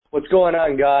What's going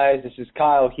on, guys? This is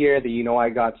Kyle here. The You Know I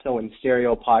Got So in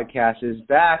Stereo podcast is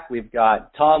back. We've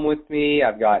got Tom with me.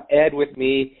 I've got Ed with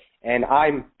me. And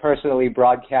I'm personally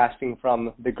broadcasting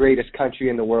from the greatest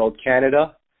country in the world,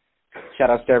 Canada.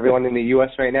 Shout out to everyone in the U.S.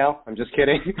 right now. I'm just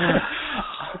kidding.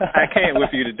 I can't with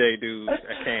you today, dude.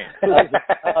 I can't.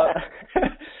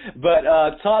 But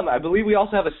Tom, I believe we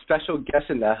also have a special guest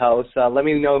in the house. Let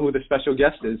me know who the special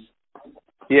guest is.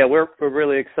 Yeah, we're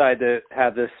really excited to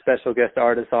have this special guest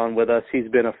artist on with us. He's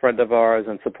been a friend of ours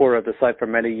and supporter of the site for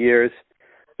many years.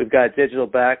 We've got Digital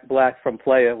Black from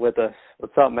Playa with us.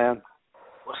 What's up, man?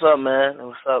 What's up, man?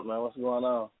 What's going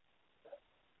on?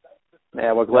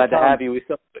 Yeah, we're glad to have you.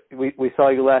 We saw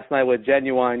you last night with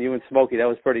Genuine, you and Smokey. That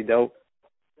was pretty dope.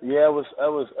 Yeah, it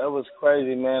was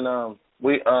crazy, man.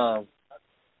 We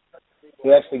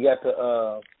actually got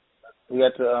to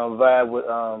vibe with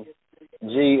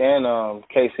G and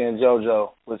Casey and JoJo.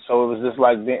 So it was just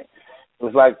like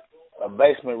a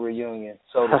basement reunion,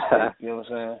 so to speak. You know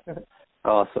what I'm saying?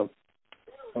 Awesome.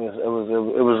 It was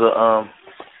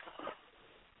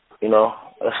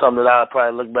that's something that I'll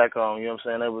probably look back on. You know what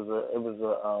I'm saying? It was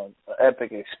an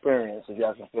epic experience, if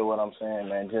y'all can feel what I'm saying,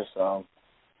 man. Just and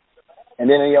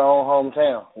then in your own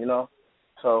hometown, you know.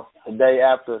 So the day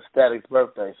after Static's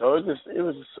birthday, so it was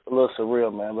just a little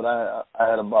surreal, man. But I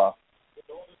had a ball.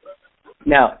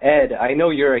 Now, Ed, I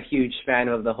know you're a huge fan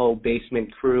of the whole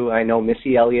Basement Crew. I know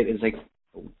Missy Elliott is like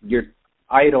your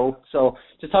idol. So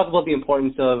just talk about the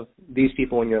importance of these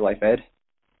people in your life, Ed.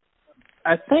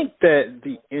 I think that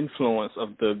the influence of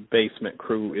the Basement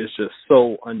Crew is just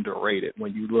so underrated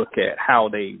when you look at how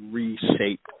they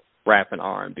reshaped rap and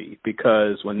R&B.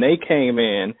 Because when they came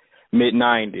in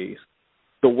mid-'90s,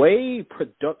 the way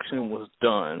production was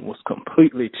done was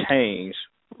completely changed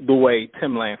the way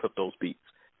Timbaland put those beats.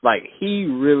 Like, he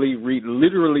really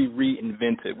literally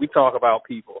reinvented. We talk about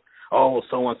people, oh,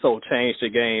 so-and-so changed the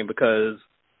game because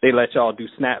they let y'all do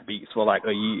snap beats for like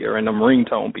a year and them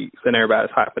ringtone beats, and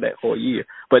everybody's hyped for that for a year.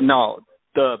 But no,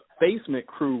 the Basement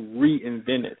Crew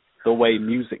reinvented the way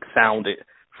music sounded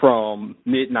from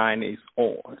mid-'90s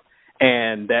on.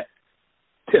 And that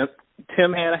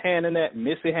Tim had a hand in that,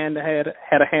 Missy had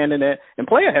a hand in that, and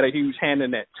Playa had a huge hand in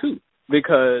that too,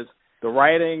 because the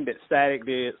writing that Static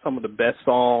did, some of the best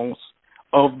songs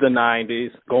of the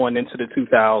 90s going into the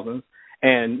 2000s,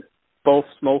 and both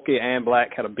Smokey and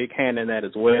Black had a big hand in that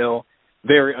as well.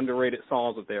 Very underrated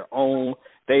songs of their own.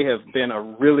 They have been a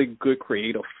really good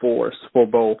creative force for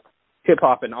both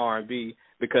hip-hop and R&B,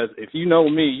 because if you know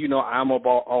me, you know I'm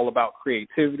all about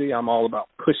creativity. I'm all about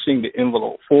pushing the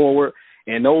envelope forward,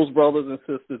 and those brothers and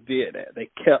sisters did that. They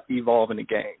kept evolving the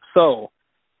game. So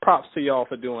props to y'all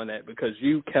for doing that, because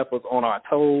you kept us on our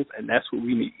toes, and that's what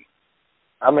we need.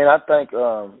 I mean, I think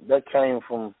that came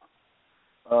from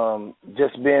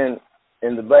just being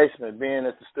in the basement, being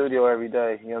at the studio every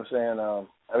day. You know what I'm saying?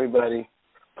 Everybody,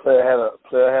 Player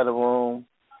had a room,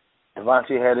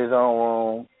 Devontae had his own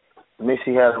room,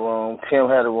 Missy had a room, Tim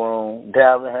had a room,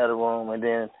 Dalvin had a room, and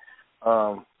then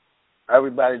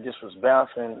everybody just was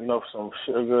bouncing, you know, some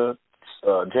Sugar,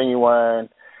 Genuine,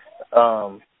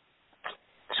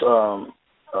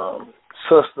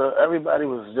 Sister. Everybody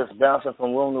was just bouncing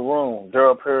from room to room.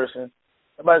 Daryl Pearson.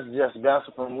 Everybody's just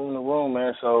bouncing from room to room,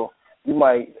 man. So you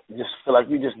might just feel like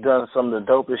you just done some of the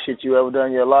dopest shit you ever done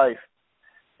in your life.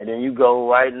 And then you go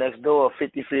right next door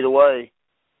 50 feet away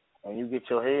and you get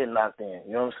your head knocked in.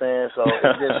 You know what I'm saying? So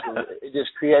it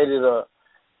just created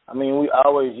you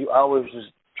always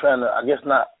just trying to, I guess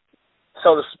not,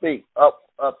 so to speak, up.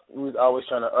 We was always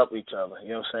trying to up each other. You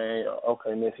know what I'm saying?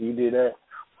 Okay, Missy, you did that.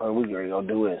 Well, we gonna go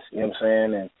do this. You know what I'm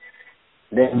saying? And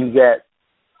then you got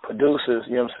producers,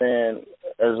 you know what I'm saying,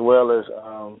 as well as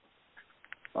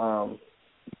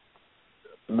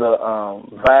the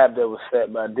vibe that was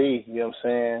set by D. You know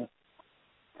what I'm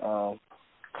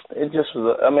saying? It just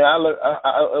was. When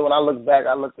I look back,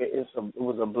 I look at it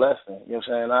was a blessing. You know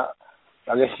what I'm saying?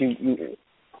 I guess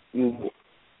you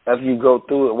after you go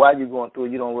through it, while you're going through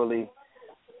it, you don't really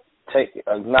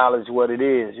acknowledge what it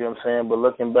is. You know what I'm saying? But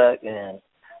looking back and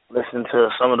listening to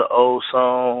some of the old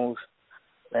songs,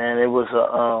 man, it was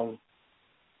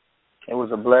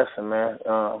a blessing, man.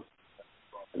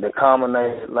 That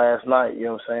culminated last night, you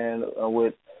know what I'm saying,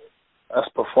 with us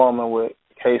performing with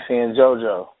Casey and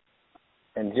JoJo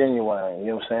and Genuine. You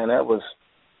know what I'm saying? That was,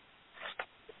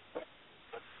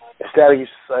 Static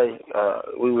used to say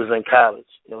we was in college,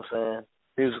 you know what I'm saying,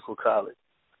 musical college.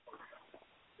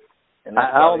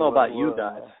 I don't know about you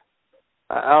guys.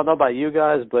 I don't know about you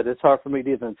guys, but it's hard for me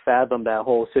to even fathom that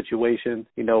whole situation.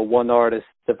 You know, one artist,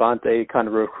 Devontae, kind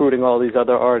of recruiting all these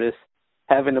other artists,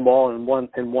 having them all in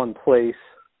one place,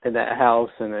 in that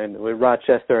house and with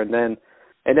Rochester, and then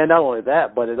not only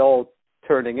that, but it all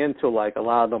turning into like a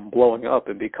lot of them blowing up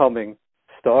and becoming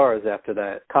stars after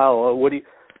that. Kyle,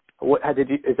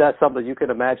 is that something you can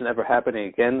imagine ever happening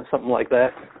again, something like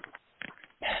that?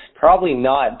 Probably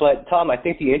not, but Tom, I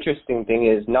think the interesting thing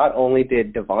is not only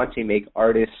did Devontae make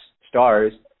artists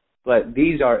stars, but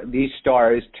these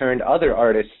stars turned other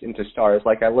artists into stars.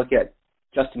 Like I look at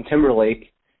Justin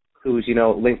Timberlake, who's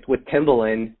linked with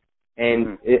Timbaland,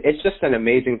 and it's just an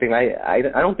amazing thing. I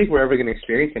don't think we're ever going to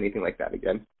experience anything like that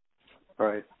again.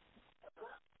 Right.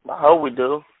 I hope we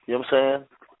do. You know what I'm saying?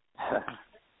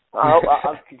 I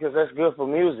hope because that's good for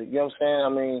music. You know what I'm saying? I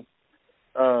mean,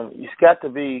 it's got to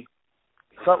be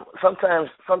sometimes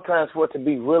for it to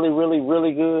be really, really,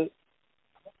 really good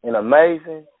and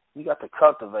amazing, you got to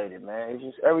cultivate it, man. It's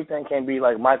just everything can't be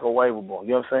like microwavable. You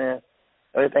know what I'm saying?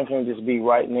 Everything can't just be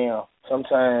right now.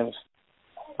 Sometimes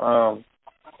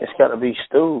it's got to be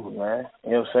stewed, man.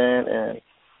 You know what I'm saying? And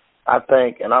I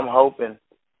think, and I'm hoping,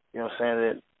 you know what I'm saying,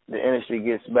 that the industry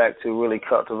gets back to really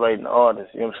cultivating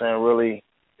artists. You know what I'm saying? Really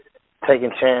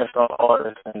taking chance on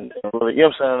artists and really, you know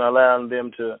what I'm saying, allowing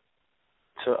them to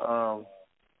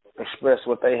express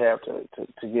what they have to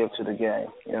give to the game.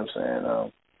 You know what I'm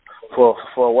saying? For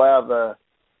a while, a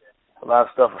lot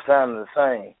of stuff was sounding the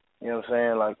same. You know what I'm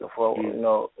saying? Like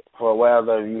for a while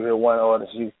there, you hear one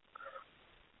artist,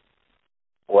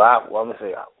 when I would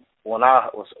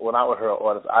hear an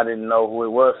artist, I didn't know who it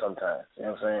was sometimes. You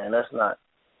know what I'm saying? And that's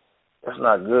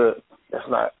not good. That's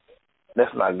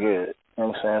not good. You know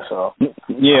what I'm saying? So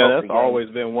yeah, that's always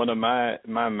been one of my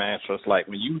mantras. Like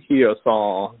when you hear a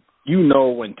song, you know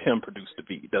when Tim produced the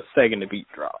beat, the second the beat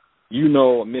drop. You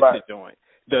know a Missy joint,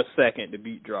 the second the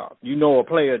beat drop. You know a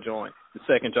player joint, the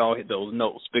second y'all hit those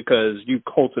notes, because you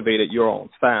cultivated your own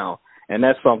sound, and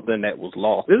that's something that was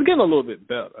lost. It's getting a little bit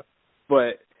better,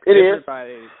 but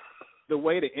the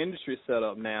way the industry is set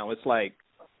up now, it's like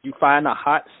you find a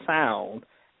hot sound,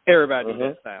 everybody do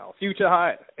that sound. Future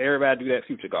hot, everybody do that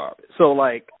Future garbage. So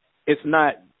like it's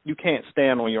not, you can't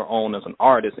stand on your own as an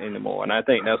artist anymore, and I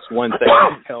think that's one thing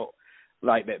that helped.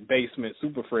 Like that Basement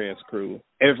Super Friends crew,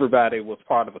 everybody was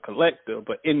part of a collective,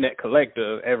 but in that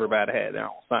collective, everybody had their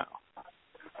own sound.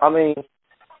 I mean,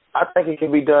 I think it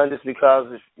can be done just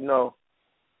because,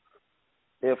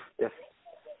 if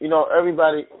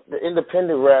everybody, the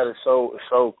independent rap is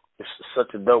it's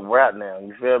such a dope rap now.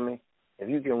 You feel me? If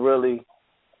you really,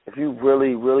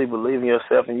 really believe in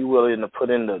yourself and you willing to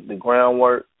put in the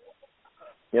groundwork,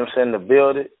 you know what I'm saying, to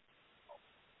build it,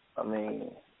 I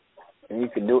mean. And you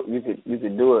could do it.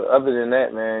 Other than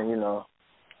that, man,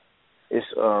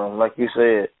 it's like you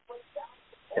said,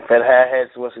 if that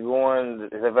hi-hat's what's going,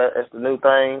 if that's the new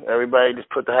thing, everybody just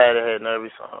put the hi-hat in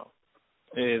every song.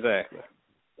 Exactly.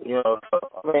 I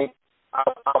mean,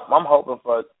 I'm hoping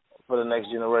for the next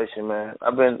generation, man.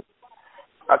 I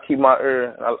keep my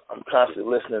ear. I'm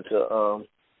constantly listening to a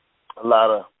lot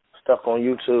of stuff on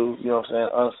YouTube. You know what I'm saying?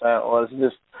 Unsigned artists,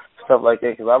 just stuff like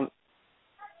that. Because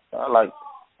I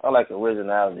like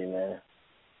originality, man.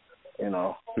 And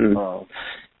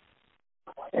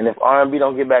if R&B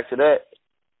don't get back to that,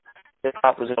 hip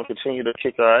hop is gonna continue to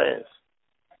kick our ass.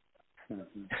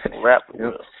 Rap.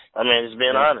 Yep. I mean, just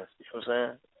being honest. You know what I'm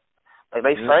saying? Like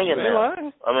they singing now.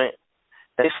 I mean,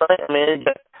 they sing. I mean,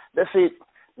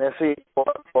 let's see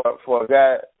for a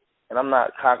guy, and I'm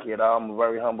not cocky at all. I'm a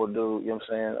very humble dude. You know what I'm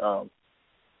saying?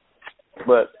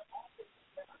 But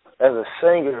as a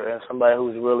singer and somebody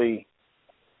who's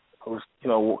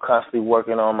constantly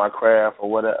working on my craft or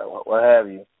what have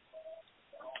you,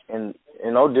 and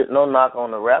no knock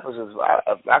on the rappers. If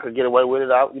I could get away with it,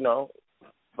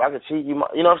 if I could cheat, you know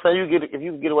what I'm saying. If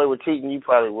you could get away with cheating, you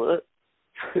probably would.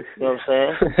 You know what I'm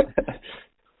saying?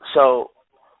 So,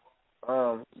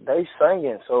 they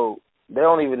singing, so they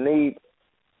don't even need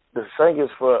the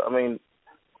singers the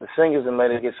singers that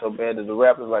made it get so bad that the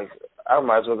rappers like, I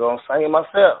might as well go and sing it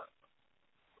myself.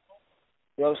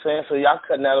 You know what I'm saying? So y'all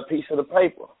cutting out a piece of the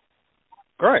paper.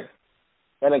 Great.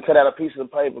 And then cut out a piece of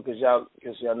the paper because y'all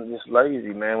just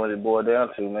lazy, man, what it boiled down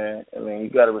to, man. I mean, you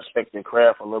got to respect your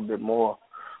craft a little bit more.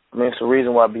 I mean, it's the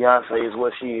reason why Beyonce is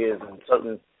what she is, and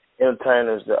certain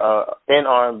entertainers that are in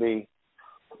R&B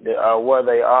that are where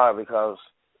they are because,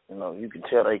 you can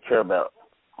tell they care about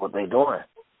what they're doing.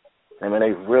 I mean,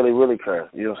 they really, really care.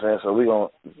 You know what I'm saying? So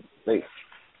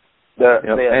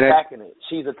they're attacking it.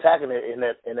 She's attacking it in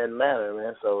that manner,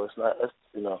 man. So it's not,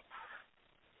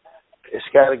 it's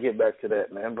got to get back to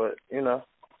that, man. But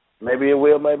maybe it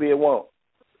will, maybe it won't.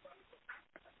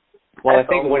 Well, that's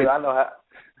the only way I know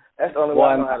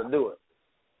how to do it.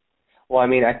 Well, I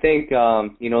mean, I think the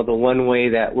one way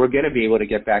that we're going to be able to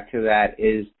get back to that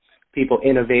is people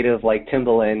innovative like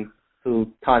Timbaland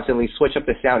who constantly switch up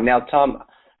the sound. Now, Tom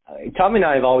and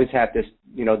I have always had this,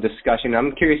 discussion.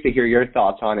 I'm curious to hear your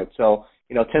thoughts on it. So,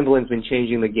 Timbaland's been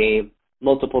changing the game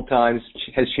multiple times,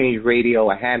 has changed radio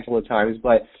a handful of times,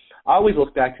 but I always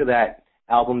look back to that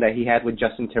album that he had with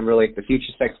Justin Timberlake, the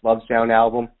Future Sex Love Sound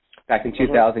album back in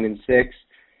 2006.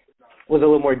 Was a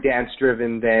little more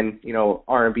dance-driven than,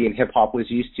 R&B and hip-hop was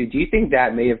used to. Do you think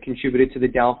that may have contributed to the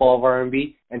downfall of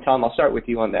R&B? And, Tom, I'll start with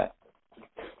you on that.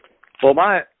 Well,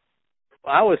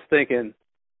 I was thinking,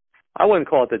 I wouldn't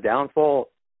call it the downfall.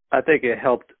 I think it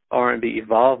helped R&B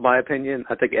evolve, my opinion.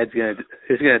 I think Ed's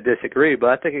is gonna disagree, but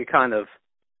I think it kind of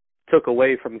took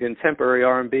away from contemporary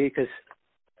R&B because,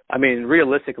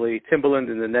 realistically, Timbaland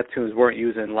and the Neptunes weren't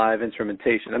using live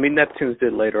instrumentation. Neptunes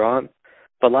did later on,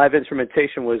 but live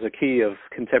instrumentation was a key of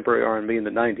contemporary R&B in the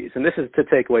 90s. And this is to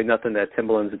take away nothing that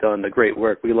Timbaland's done, the great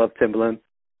work. We love Timbaland.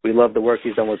 We love the work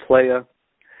he's done with Playa.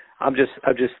 I'm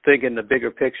just thinking the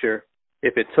bigger picture.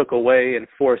 If it took away and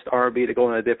forced R&B to go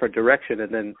in a different direction,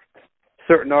 and then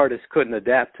certain artists couldn't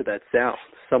adapt to that sound.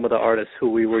 Some of the artists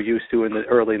who we were used to in the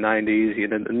early 90s,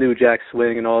 the New Jack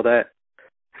Swing and all that.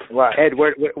 Right. Ed,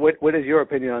 what is your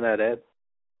opinion on that, Ed?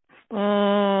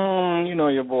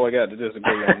 Your boy got to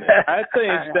disagree on that. I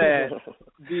think that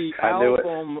the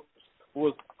album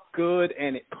was good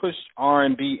and it pushed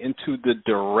R&B into the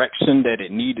direction that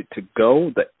it needed to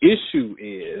go. The issue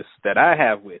is that I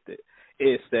have with it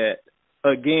is that,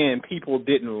 again, people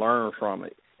didn't learn from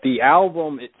it. The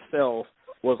album itself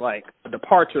was like a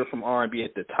departure from R&B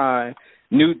at the time,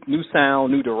 new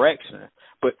sound, new direction,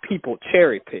 but people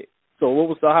cherry picked. So what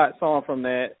was the hot song from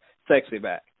that? Sexy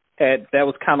Back. That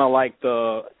was kind of like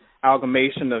the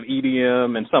amalgamation of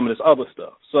EDM and some of this other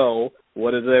stuff. So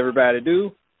what does everybody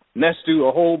do? Let's do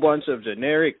a whole bunch of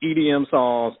generic EDM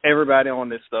songs, everybody on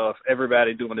this stuff,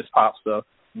 everybody doing this pop stuff,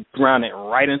 ground it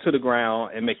right into the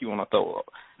ground and make you want to throw up.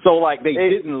 So, they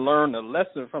didn't learn the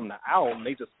lesson from the album.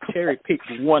 They just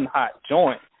cherry-picked one hot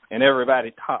joint, and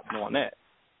everybody topped on that.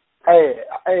 Hey,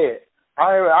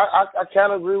 I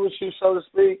can't agree with you, so to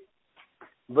speak,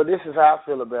 but this is how I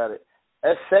feel about it.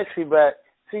 That Sexy Back,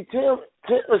 see, Tim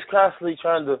is constantly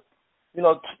trying to,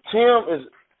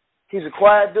 he's a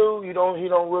quiet dude. He's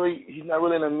not really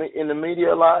in the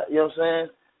media a lot, you know what I'm saying?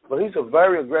 But he's a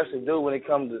very aggressive dude when it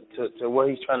comes to where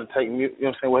he's trying to take,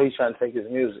 where he's trying to take his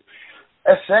music.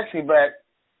 That Sexy Back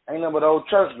ain't nothing but old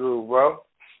church groove, bro.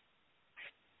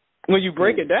 When you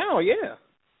break it down, yeah.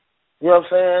 You know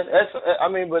what I'm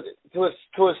saying? But to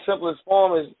its simplest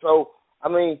form is Tim,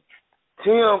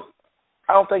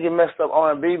 I don't think it messed up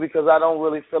R&B because I don't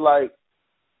really feel like.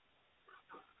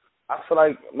 I feel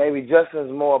like maybe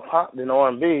Justin's more pop than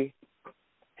R&B.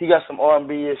 He got some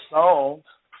R&B-ish songs.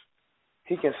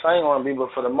 He can sing R&B, but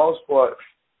for the most part,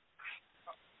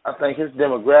 I think his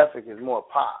demographic is more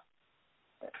pop.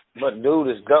 But dude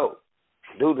is dope.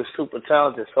 Dude is super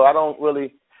talented. So I don't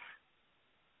really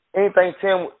Tim kind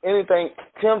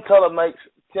of tailor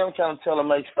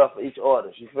makes stuff for each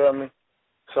artist. You feel me?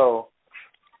 So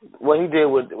what he did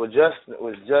with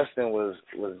Justin was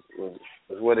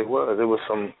what it was. It was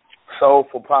some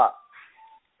soulful pop.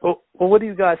 Well, what do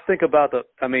you guys think about the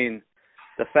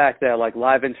fact that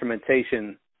live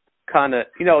instrumentation kind of,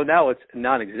 now it's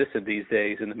non-existent these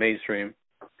days in the mainstream.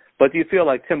 But do you feel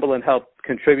like Timbaland helped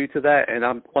contribute to that? And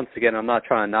I'm not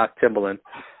trying to knock Timbaland.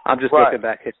 I'm just looking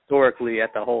back historically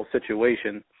at the whole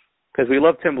situation because we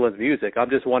love Timbaland's music.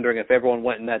 I'm just wondering if everyone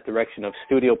went in that direction of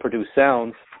studio-produced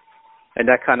sounds, and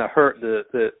that kind of hurt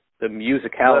the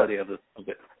musicality of it.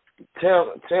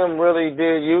 Tim really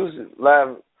did use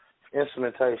live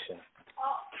instrumentation.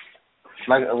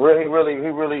 He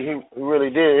really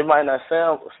did. It might not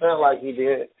sound like he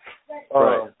did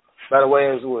by the way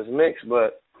it was mixed,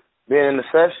 but being in the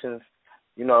sessions,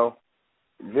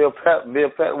 Bill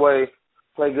Petway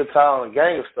played guitar on a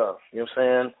gang of stuff. You know what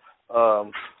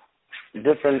I'm saying?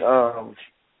 Different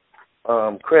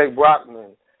Craig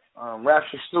Brockman,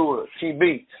 Rapture Stewart, T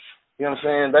Beats. You know what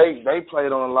I'm saying? They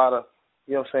played on a lot of,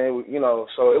 you know what I'm saying?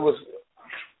 So it was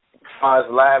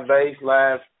live bass,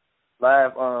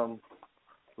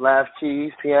 live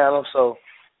keys, piano. So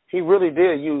he really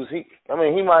did use. He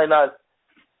might not.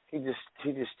 He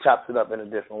just chopped it up in a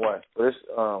different way. But it's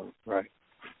right.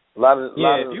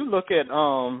 If you look at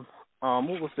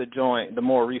what was the joint, the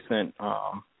more recent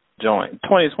joint,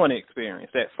 2020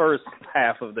 Experience, that first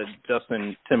half of the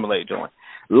Justin Timberlake joint,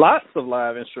 lots of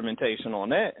live instrumentation on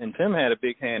that, and Tim had a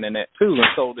big hand in that too, and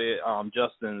so did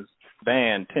Justin's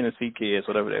band, Tennessee Kids,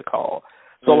 whatever they're called.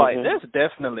 So that's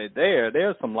definitely there.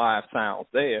 There's some live sounds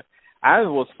there. I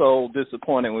was so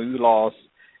disappointed when we lost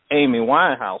Amy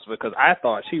Winehouse, because I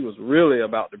thought she was really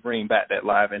about to bring back that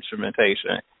live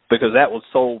instrumentation because that was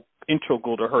so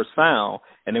integral to her sound,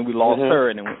 and then we lost her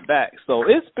and it went back. So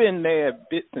it's been there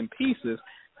bits and pieces,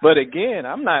 but again,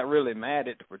 I'm not really mad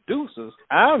at the producers.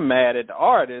 I'm mad at the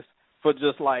artists for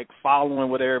just like following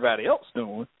what everybody else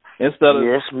doing instead of,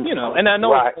 you know, and I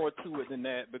know it's more to it than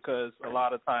that because a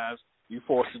lot of times you're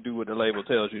forced to do what the label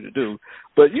tells you to do.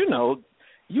 But, you know,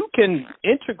 you can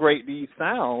integrate these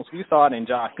sounds. We saw it in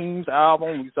Jaheim's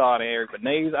album. We saw it in Eric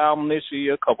Benet's album this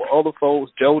year. A couple other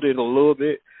folks. Joe did a little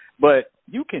bit. But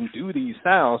you can do these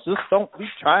sounds. Just don't be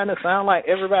trying to sound like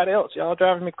everybody else. Y'all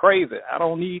driving me crazy. I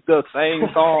don't need the same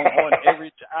song on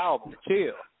every album.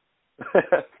 Chill.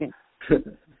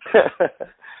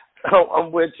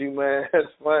 I'm with you, man.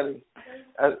 That's funny.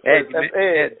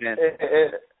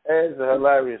 Ed's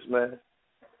hilarious, man.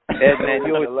 Ed, man,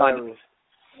 you always find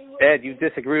Ed, you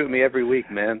disagree with me every week,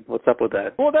 man. What's up with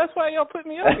that? Well, that's why y'all put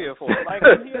me up here for. Like,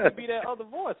 I'm here to be that other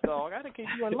voice, dog. I gotta keep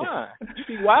you in line. You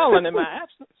be wilding in my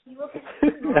absence.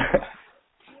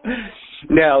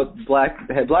 Now, Black,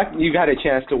 you got a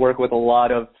chance to work with a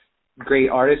lot of great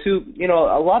artists who, you know,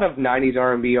 a lot of 90s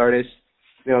R&B artists,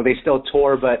 you know, they still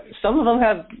tour, but some of them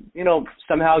have, you know,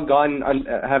 somehow gone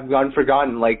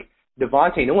forgotten, like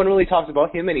Devontae. No one really talks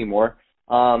about him anymore.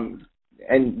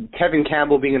 And Tevin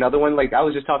Campbell being another one. Like, I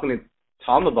was just talking to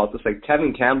Tom about this. Like,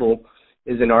 Tevin Campbell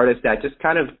is an artist that just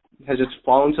kind of has just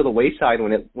fallen to the wayside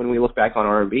when we look back on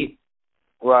R&B.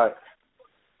 Right.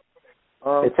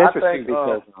 It's interesting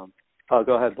because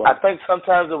go ahead, Black. I think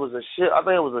sometimes it was a shift. I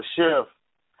think it was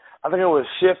a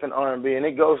shift in R&B, and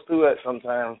it goes through that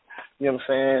sometimes. You know what I'm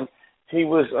saying? He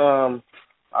was,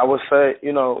 I would say,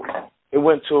 you know, it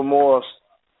went to a more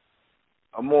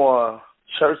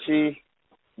churchy,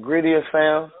 grittier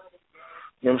sound.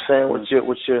 You know what I'm saying?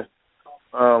 With your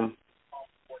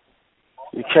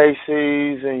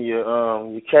KCs and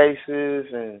your cases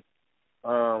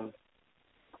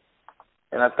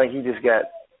and I think he just got,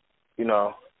 you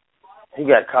know, he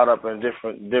got caught up in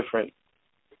different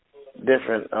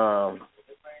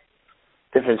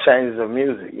changes of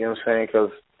music. You know what I'm saying?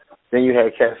 Because then you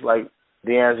had cats like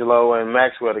D'Angelo and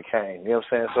Maxwell that came. You know what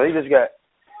I'm saying? So he just got.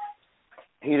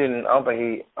 He didn't. I don't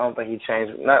think he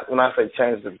changed. Not when I say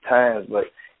changed the times, but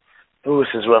it was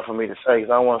just rough for me to say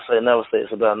because I don't want to never say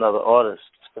it's about another artist,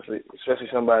 especially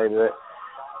somebody that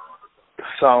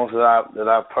songs that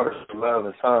I personally love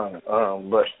and sung.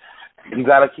 But you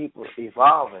got to keep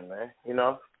evolving, man. You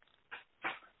know,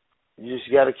 you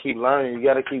just got to keep learning. You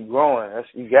got to keep growing.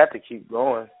 You got to keep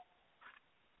growing.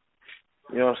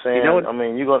 You know what I'm saying? You know what? I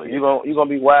mean, you're gonna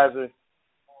be wiser.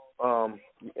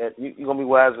 You're gonna be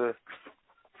wiser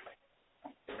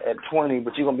at 20,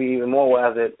 but you're going to be even more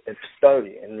wise at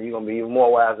 30, and you're going to be even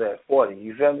more wise at 40.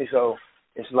 You feel me? So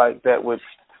it's like that with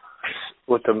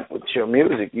your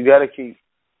music. You got to keep,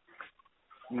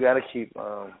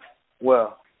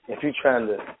 well, if you're trying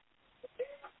to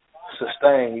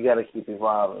sustain, you got to keep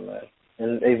evolving, man.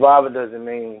 And evolving doesn't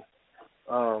mean,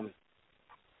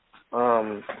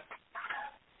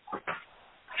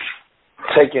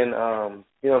 taking,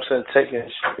 you know what I'm saying,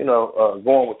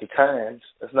 going with the times.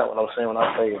 That's not what I'm saying when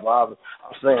I say evolving.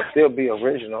 I'm saying still be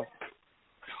original.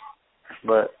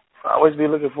 But I always be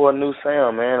looking for a new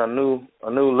sound, man, a new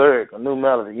lyric, a new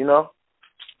melody, you know?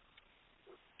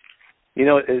 You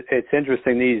know, it's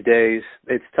interesting these days.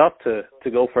 It's tough to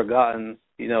go forgotten,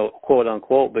 you know, quote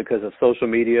unquote, because of social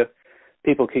media.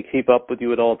 People can keep up with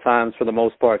you at all times for the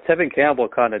most part. Tevin Campbell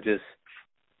kind of just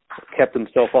kept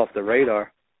himself off the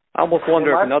radar. I almost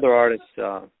wonder if another artist.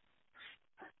 Sorry,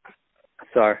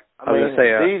 I was going to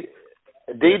say.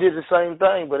 D did the same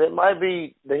thing, but it might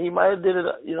be that he might have did it,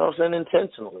 you know what I'm saying,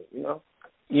 intentionally, you know?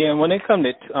 Yeah, when it come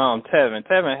to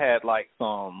Tevin had like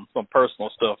some personal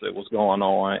stuff that was going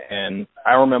on, and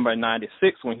I remember in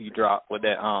 '96 when he dropped with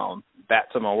that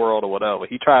 "Back to My World" or whatever.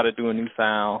 He tried to do a new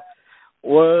sound,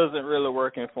 wasn't really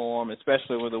working for him,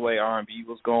 especially with the way R&B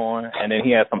was going, and then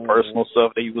he had some personal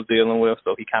stuff that he was dealing with,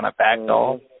 so he kind of backed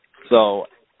off. So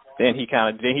then he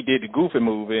did the Goofy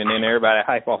movie, and then everybody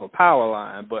hype off of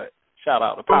Powerline. But shout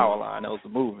out to Powerline, that was the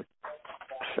movie.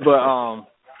 But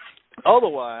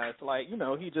otherwise, like, you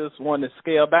know, he just wanted to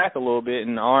scale back a little bit,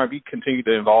 and R&B continued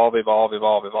to evolve,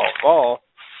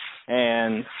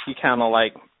 and he kind of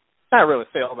like not really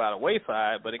fell by the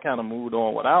wayside, but it kind of moved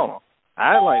on without him.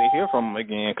 I'd like to hear from him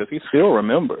again because he's still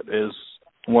remembered as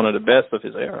one of the best of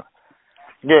his era.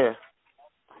 Yeah.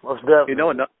 Most definitely. You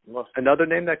know, another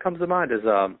name that comes to mind is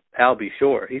Al B.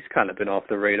 Shore. He's kind of been off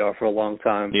the radar for a long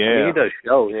time. Yeah. I mean, he does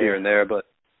shows here and there, but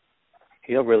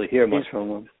you don't really hear much from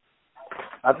him.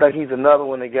 I think he's another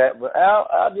one that got. But Al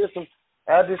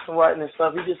Al did some writing and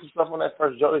stuff. He did some stuff on that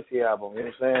first Jodeci album. You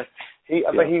know what I'm saying?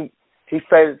 I think he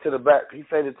faded to the back. He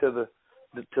faded to the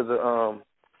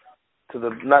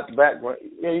not the background.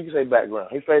 Yeah, you can say background.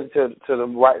 He faded to the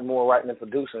writing and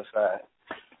producing side.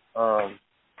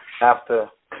 After,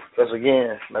 because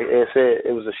again, like Ed said,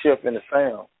 it was a shift in the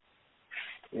sound.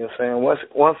 You know what I'm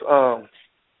saying?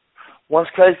 Once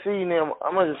KC and them,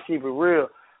 I'm gonna just keep it real.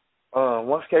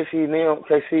 Once KC and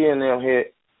them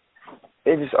hit,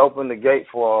 it just opened the gate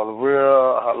for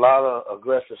a lot of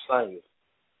aggressive singers.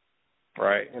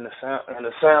 Right. And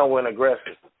the sound went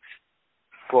aggressive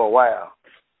for a while.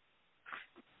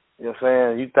 You know what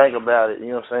I'm saying? You think about it, you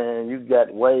know what I'm saying? You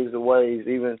got waves of waves,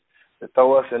 even to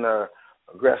throw us in there,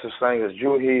 aggressive singers,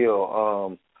 Drew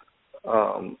Hill,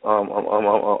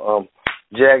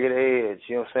 Jagged Edge,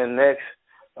 you know what I'm saying? Next,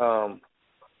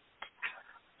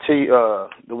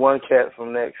 the one cat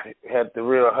from Next had the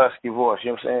real husky voice,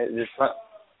 you know what I'm saying? Just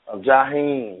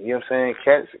Jaheim, you know what I'm saying?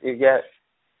 Cats, it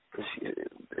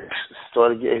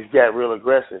got real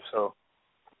aggressive. So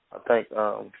I think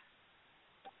Al.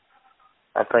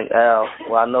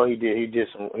 Well, I know he did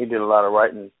a lot of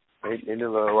writing. He did a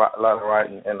lot of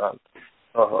writing, and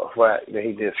that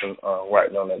he did some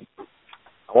writing on it.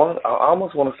 I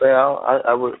almost want to say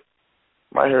I would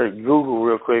might hear it Google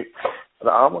real quick, but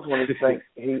I almost want to think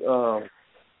he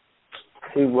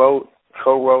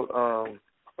co-wrote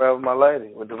Forever My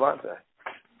Lady with Devontae.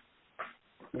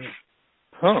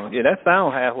 Huh? Yeah, that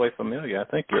sounds halfway familiar. I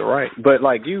think you're right, but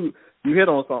like you hit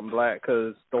on something, Black,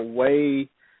 because the way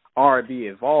R&B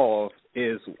evolved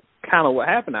is kind of what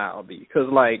happened to R&B. Because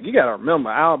like you got to remember,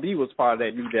 R&B was part of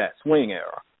that New Jack Swing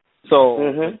era. So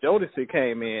when Jodeci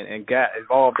came in and got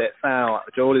evolved that sound,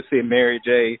 Jodeci and Mary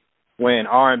J, when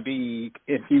R&B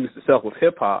infused itself with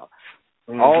hip hop,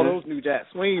 all those New Jack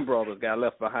Swing brothers got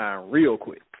left behind real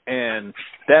quick. And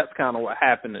that's kind of what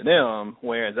happened to them,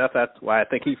 whereas that's why I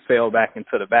think he fell back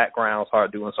into the background,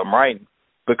 started doing some writing,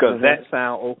 because that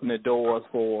sound opened the doors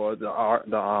for the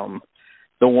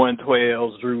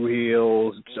 112s, Drew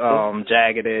Hills,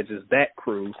 Jagged Edges, that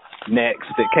crew next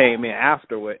that came in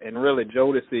afterward, and really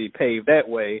Jodeci paved that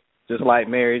way, just like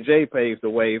Mary J paved the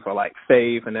way for like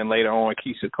Faith, and then later on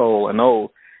Keisha Cole and those.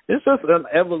 It's just an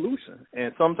evolution,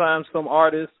 and sometimes some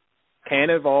artists can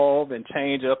evolve and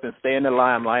change up and stay in the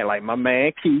limelight, like my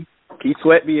man Keith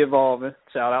Sweat be evolving.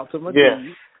 Shout out to my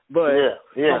dude. But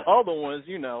some other ones,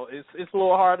 you know, it's a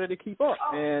little harder to keep up,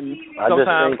 and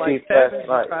sometimes like Tevin,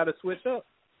 you try to switch up.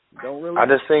 Don't really. I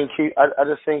just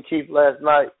seen Keith last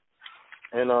night,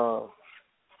 and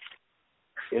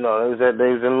you know,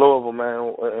 they was in Louisville,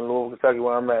 man, in Louisville, Kentucky,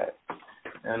 where I'm at,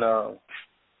 and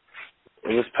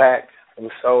it was packed. It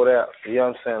was sold out. The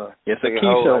Young Center. It's a key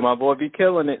show. My boy be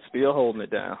killing it. Still holding it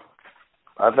down.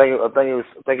 I think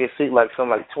it seated like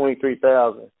something like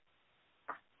 23,000.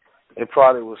 It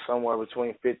probably was somewhere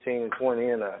between 15 and 20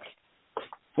 in there.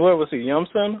 Where was he? Yum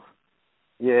Center?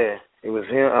 Yeah, it was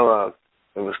him.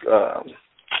 It was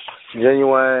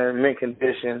Genuine, Mint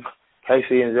Condition,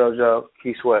 Casey and JoJo,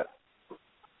 Keith Sweat.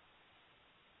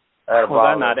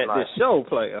 I'm not at this show,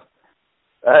 player.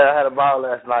 I had a ball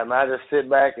last night, man. I just sit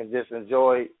back and just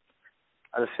enjoyed.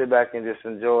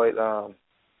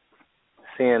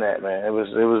 Seeing that, man. It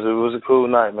was a cool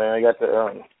night, man. I got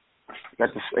to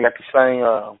sing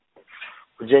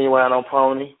Virginia Wine on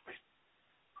Pony,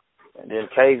 and then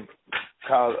Kay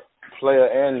called player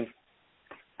and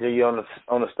G on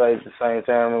the stage at the same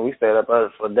time, and we stayed up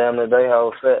for damn near day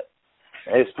whole set.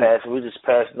 And we just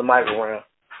passed the mic around.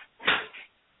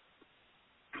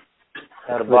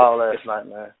 Had a ball last night,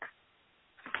 man.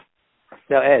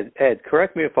 Now, Ed,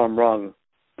 correct me if I'm wrong,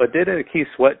 but didn't Keith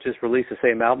Sweat just release the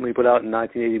same album he put out in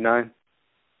 1989?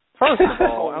 First of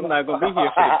all, I'm not going to be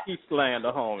here for the Keith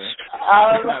slander, homie.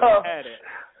 I don't know.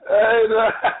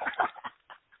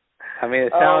 I mean,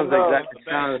 it sounds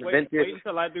sounds vintage. Wait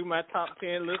until I do my top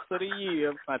 10 list of the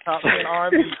year, my top 10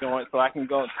 R&B joints, so I can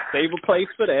go save a place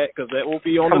for that, because that will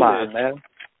be on the list. Come on, man.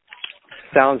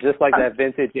 Sounds just like that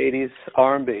vintage 80s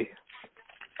R&B.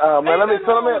 Man, let me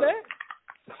tell him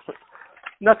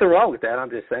Nothing wrong with that. I'm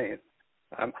just saying.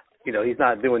 He's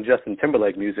not doing Justin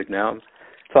Timberlake music now. I'm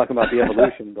talking about the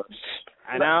evolution, but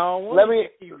I know. Let me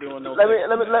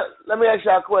ask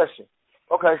y'all a question.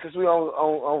 Okay, since we on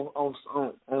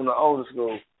the older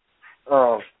school,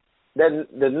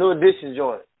 the New Edition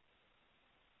joint.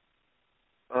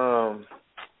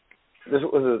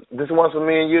 This one's for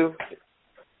me and you.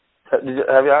 Have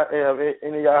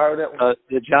any of y'all heard that one?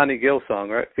 The Johnny Gill song,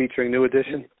 right, featuring New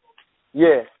Edition.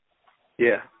 Yeah.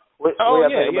 Yeah. What y'all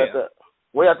think about that?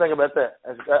 What y'all think about that?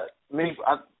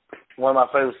 One of my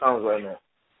favorite songs right now.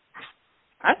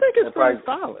 I think it's pretty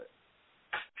solid.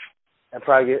 It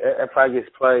probably gets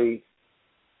played.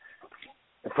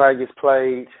 It probably gets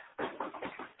played.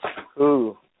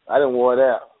 Ooh, I didn't wore it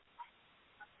out.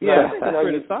 Yeah, that's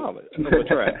pretty solid.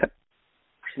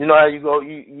 You know how you go,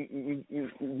 you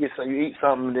get some, you eat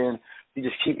something, and then you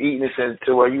just keep eating it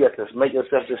to where you have to make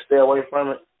yourself just stay away from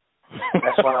it.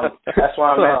 That's why I'm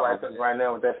at right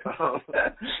now with that song.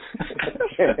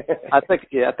 I think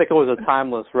it was a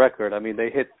timeless record. I mean, they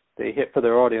hit for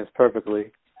their audience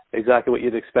perfectly, exactly what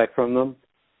you'd expect from them.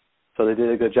 So they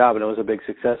did a good job, and it was a big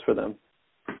success for them.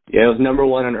 Yeah, it was number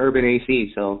one on Urban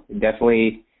AC, so it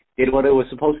definitely did what it was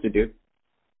supposed to do.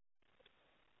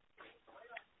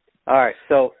 All right,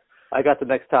 so I got the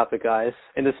next topic, guys.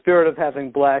 In the spirit of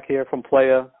having Black here from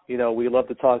Playa, you know, we love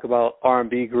to talk about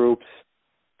R&B groups,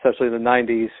 especially in the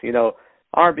 90s. You know,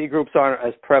 R&B groups aren't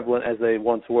as prevalent as they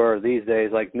once were these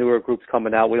days, like newer groups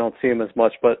coming out. We don't see them as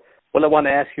much. But what I want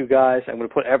to ask you guys, I'm going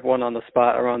to put everyone on the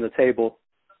spot around the table.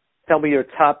 Tell me your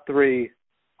top 3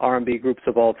 R&B groups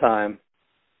of all time.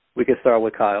 We can start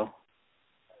with Kyle.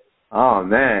 Oh,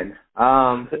 man.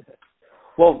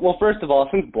 Well, first of all,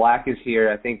 since Black is here,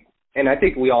 I think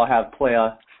we all have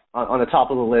Playa on the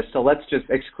top of the list. So let's just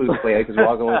exclude Playa because we're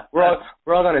all going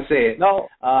to say it. No,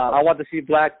 I want to see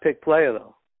Black pick Playa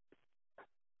though.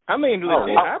 I mean,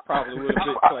 legit, I probably would have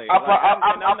picked Playa.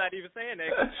 I'm not even saying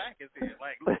that because Black is here.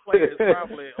 Like, Playa is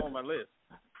probably on my list.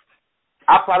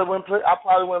 I probably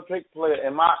wouldn't pick Playa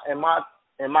in my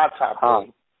top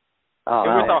 3.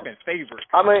 We're talking favorite.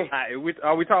 I mean,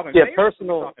 are we talking favorite?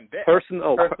 Personal.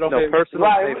 Personal.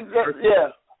 Right.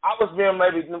 Yeah. I was being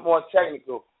maybe more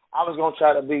technical. I was gonna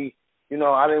try to be, you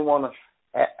know, I didn't want to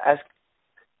ask.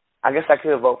 I guess I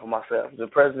could vote for myself. The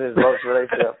president votes for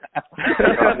themselves.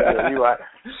 You right.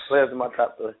 Players in my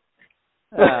top 3.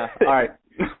 All right.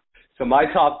 So my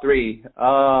top 3.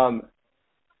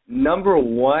 Number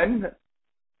 1.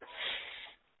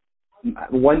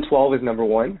 112 is number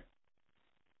 1.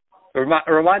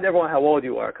 Remind everyone how old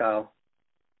you are, Kyle.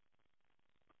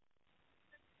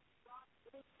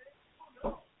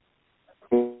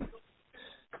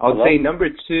 I'll say number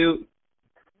 2.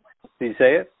 Did you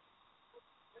say it?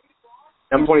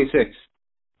 Number 26.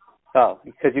 Oh,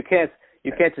 because you can't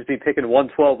just be picking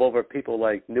 112 over people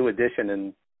like New Edition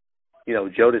and, you know,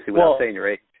 Jodeci without saying your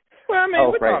age. Well, I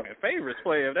mean, we're talking favorites,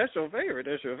 Playa. If that's your favorite,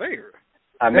 that's your favorite.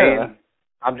 I mean,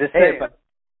 I'm just saying.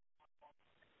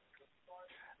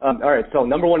 All right, so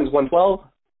number 1 is 112.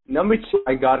 Number 2,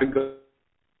 I gotta go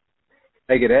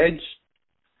Jagged Edge.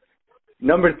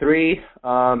 Number 3,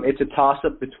 it's a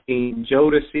toss-up between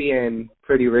Jodeci and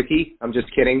Pretty Ricky. I'm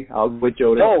just kidding. I'll go with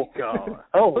Jodeci. Oh, God.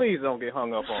 Oh, please don't get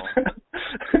hung up on.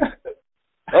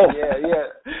 Yeah.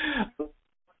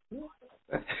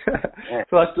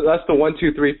 So that's the 1,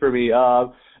 2, 3 for me.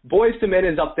 Boyz II Men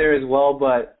is up there as well,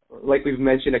 but like we've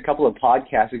mentioned a couple of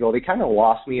podcasts ago, they kind of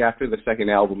lost me after the second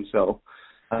album, so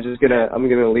I'm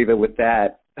gonna leave it with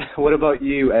that. What about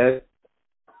you, Ed?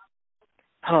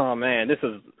 Oh man, this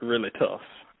is really tough,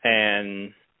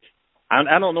 and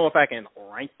I don't know if I can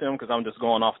rank them because I'm just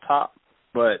going off top.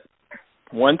 But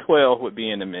 112 would be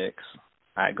in the mix.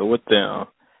 I go with them.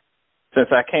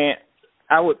 Since I can't,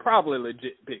 I would probably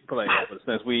legit pick Playa, but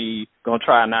since we gonna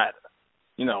try not,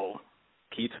 you know,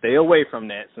 stay away from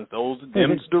that. Since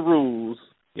them's the rules,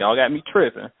 y'all got me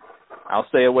tripping. I'll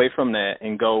stay away from that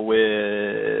and go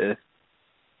with.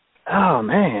 Oh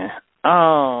man,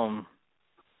 are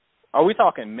we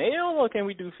talking male or can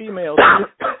we do female too?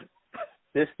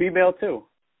 This female too.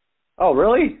 Oh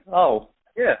really? Oh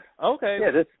yeah. Okay.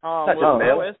 Yeah. This we'll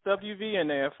throw SWV in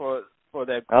there for that.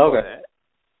 Okay. For that.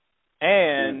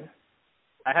 And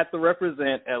I have to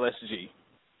represent LSG.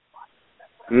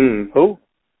 Who?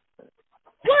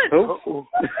 What? Who?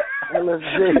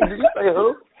 LSG. Did you say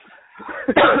who?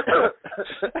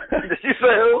 Did you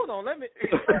say who? Hold on, let me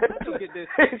get this.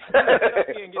 Get up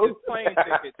here and get this plane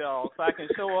ticket, dog, so I can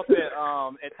show up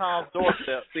at Tom's doorstep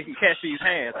so he can catch these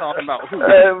hands talking about who.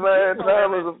 Hey man,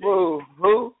 Tom is a fool.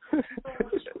 Who?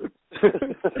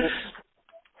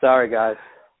 Sorry, guys.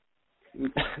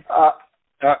 All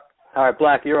right,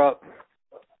 Black, you're up.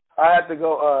 I have to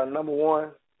go number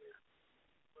 1.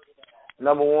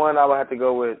 Number 1, I would have to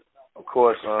go with, of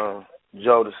course,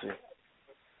 Jodeci.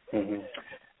 Mm-hmm.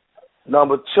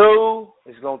 Number 2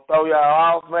 is going to throw y'all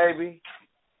off maybe,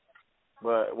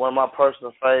 but one of my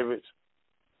personal favorites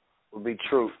would be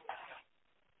Truth.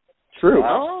 Truth.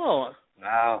 Oh.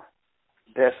 Wow.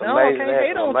 That's no, amazing. I can't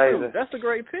hate on Truth. That's a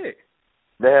great pick.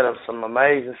 They had some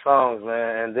amazing songs,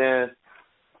 man. And then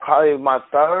probably my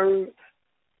third,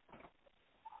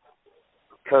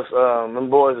 because them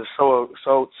boys are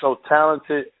so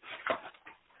talented,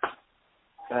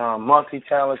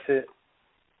 multi-talented.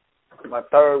 My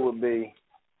third would be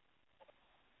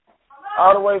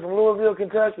all the way from Louisville,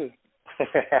 Kentucky.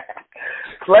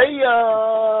 Playa.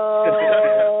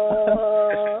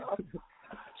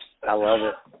 I love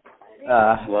it.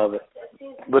 Love it.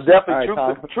 But definitely,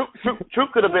 right,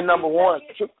 Troop could have been number one.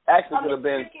 Troop actually could have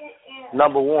been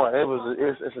number one.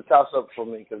 It's a toss up for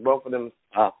me because both of them,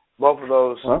 both of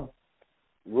those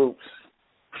groups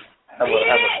have a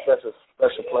special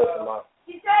place in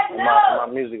my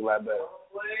music library.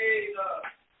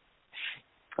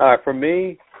 All right, for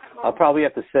me, I'll probably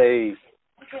have to say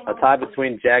a tie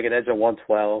between Jagged Edge and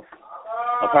 112.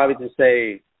 I'll probably just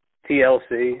say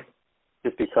TLC,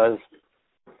 just because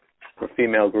for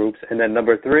female groups. And then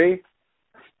number 3,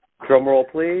 drum roll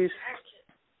please,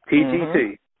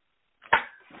 TGT.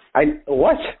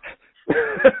 What?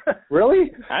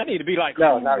 Really? I need to be like,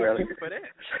 no, not really. For that.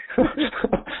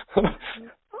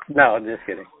 No, I'm just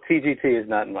kidding. TGT is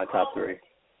not in my top 3.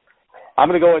 I'm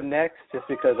going to go with Next just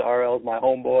because RL is my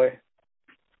homeboy,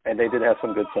 and they did have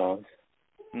some good songs.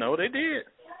 No, they did.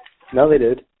 No, they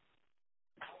did.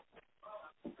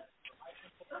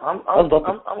 I'm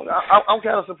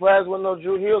kind of surprised with no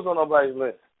Drew Hills on nobody's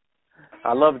list.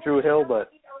 I love Drew Hill, but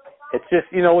it's just,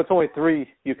 it's only 3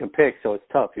 you can pick, so it's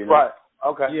tough, Right.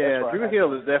 Okay. Yeah, right. Drew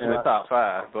Hill is definitely top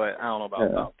 5, but I don't know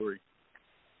about top 3.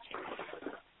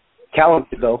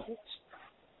 Talented, though.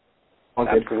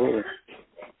 Absolutely.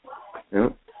 Yeah.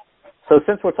 So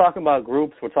since we're talking about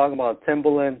groups, we're talking about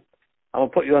Timbaland, I'm going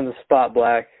to put you on the spot,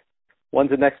 Black. When's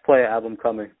the next Playa album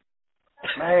coming?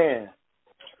 Man,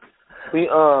 we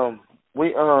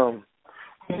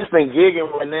just been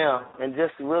gigging right now and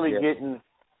just really getting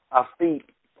our feet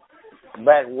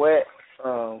back wet.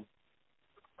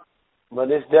 But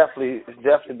it's definitely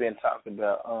been talked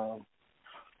about.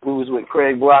 We was with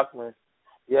Craig Blockman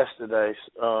yesterday,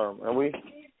 and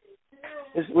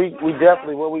it's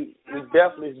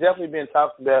definitely been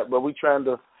talked about. But we trying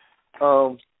to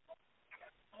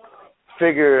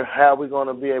figure how we're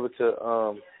gonna be able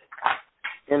to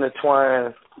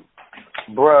intertwine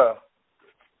bruh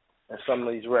and some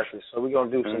of these records. So we're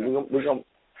gonna do some. We're gonna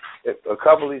a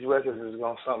couple of these records is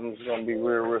gonna be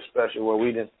real special where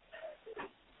we done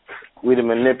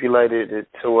manipulated it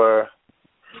to where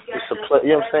it's a play.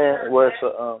 You know what I'm saying? Where it's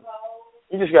a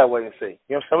you just gotta wait and see.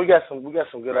 You know what I'm saying? We got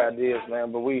some good ideas,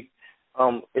 man. But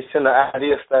it's in the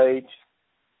idea stage.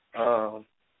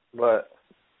 But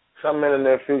something in the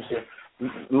near future,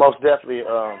 most definitely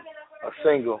a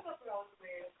single.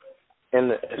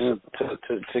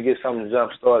 To get something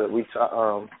jump started, we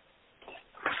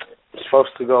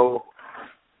supposed to go.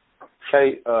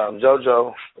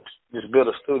 JoJo just built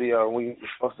a studio. We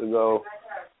supposed to go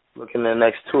looking in the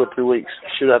next 2 or 3 weeks.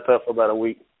 Shoot out there for about a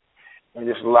week and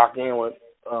just lock in with.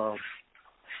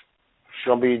 It's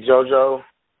gonna be JoJo,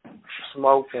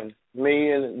 Smoke, and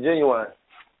me and Genuine.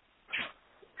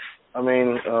 I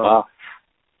mean, wow,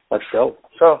 that's dope.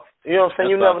 So you know what I'm saying.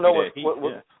 You never know what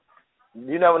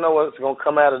you never know what's gonna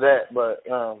come out of that, but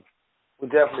we're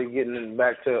definitely getting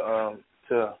back to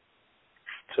the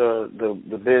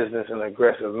business in an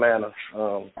aggressive manner.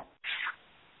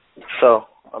 So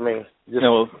I mean, just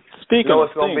speaking know of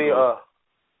it's gonna singles,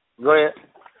 be. Go ahead.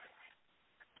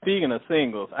 Speaking of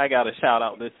singles, I got to shout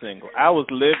out this single. I was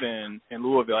living in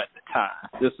Louisville at the time.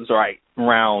 This is right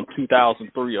around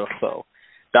 2003 or so.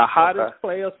 The hottest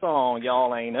Playa song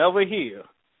y'all ain't ever hear.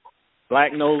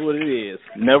 Black knows what it is.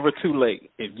 Never Too Late.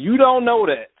 If you don't know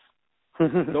that,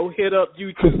 go hit up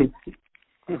YouTube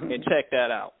and check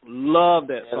that out. Love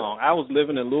that song. I was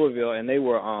living in Louisville, and they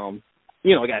were,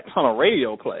 got a ton of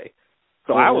radio play.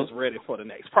 So I was ready for the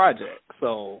next project.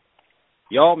 So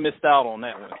y'all missed out on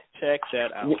that one. Check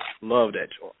that out. Love that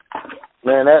joint.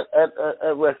 Man, that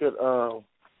record,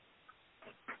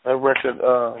 record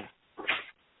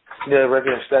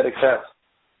Static House.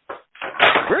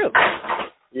 Really?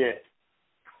 Yeah.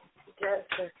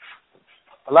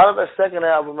 A lot of that second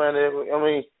album, man. I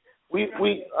mean,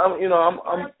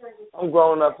 I'm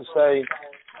grown enough to say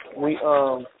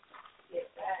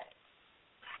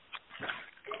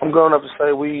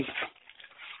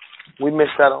we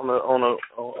missed out on an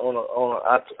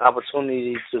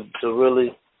opportunity to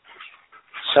really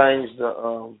change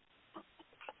the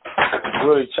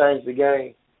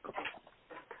game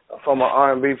from an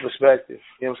R&B perspective.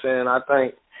 You know what I'm saying? I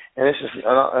think, and it's just,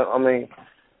 I mean,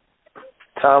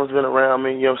 Tom's been around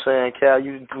me. You know what I'm saying? Cal,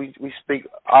 we speak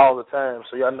all the time,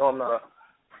 so y'all know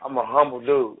I'm a humble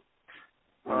dude.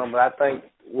 But I think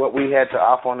what we had to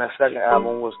offer on that second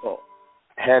album was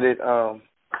had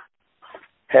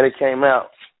it came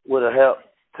out, would have helped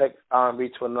take R&B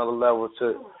to another level.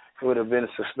 It would have been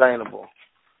sustainable.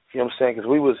 You know what I'm saying? Because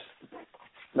we was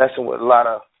messing with a lot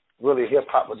of really hip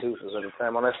hop producers at the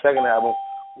time. On that second album,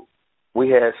 we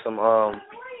had some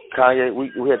Kanye.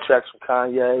 We had tracks from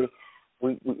Kanye,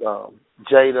 we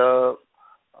J-Dub,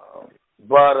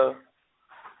 Butter,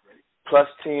 plus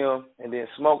Tim, and then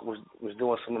Smoke was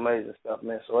doing some amazing stuff,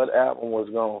 man. So that album was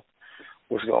going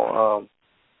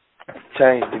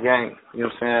change the game. You know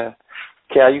what I'm saying?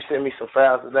 Cal, you sent me some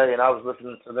files today, and I was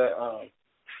listening to that.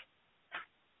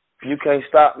 You Can't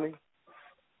Stop Me.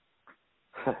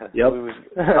 Yep.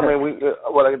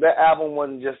 That album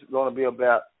wasn't just going to be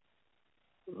about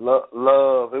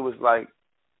love. It was like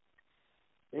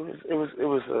it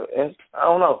was I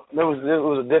don't know. It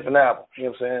was a different album. You know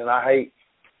what I'm saying? And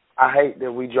I hate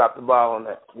that we dropped the ball on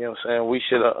that. You know what I'm saying? We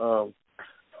should have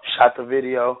shot the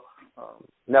video.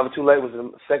 Never Too Late was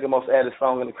the second most added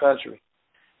song in the country,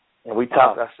 and we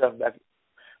talked ourselves back.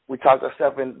 We talked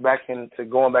ourselves back into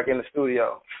going back in the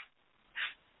studio,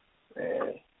 and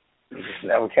it just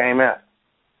never came out.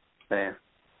 Man,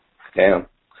 damn.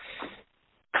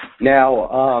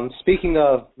 Now, speaking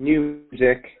of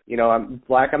music, you know,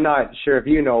 Black, I'm not sure if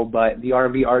you know, but the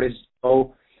R&B artist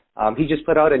Bo, he just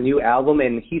put out a new album,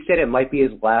 and he said it might be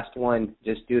his last one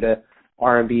just due to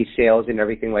R&B sales and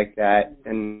everything like that,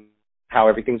 and how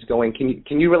everything's going.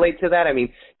 Can you relate to that? I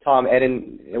mean, Tom, Ed,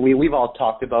 and we've all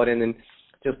talked about it, and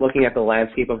just looking at the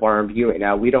landscape of R&B right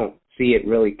now, we don't see it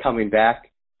really coming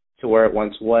back to where it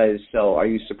once was. So, are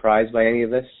you surprised by any of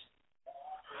this?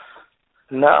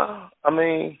 No, I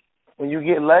mean, when you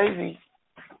get lazy,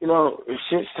 you know,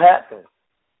 shit's happen.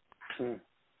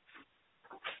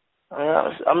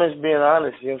 I'm just being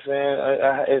honest. You know what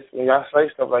I'm saying? When y'all say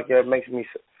stuff like that, it makes me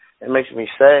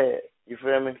sad. You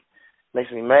feel me? It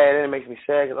makes me mad and it makes me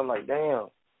sad because I'm like, damn.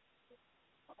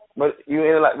 But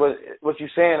what you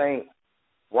saying ain't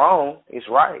wrong. It's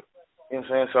right. You know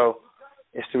what I'm saying? So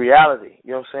it's the reality.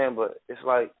 You know what I'm saying? But it's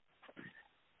like,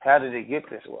 how did it get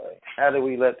this way? How did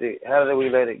we let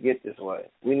it get this way?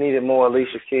 We needed more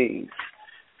Alicia Keys.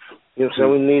 You know what I'm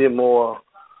saying? We needed more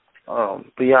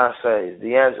Beyonce's,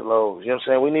 D'Angelo's. You know what I'm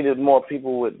saying? We needed more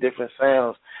people with different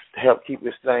sounds to help keep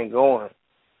this thing going.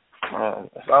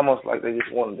 It's almost like they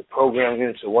just wanted to program you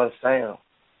into one sound.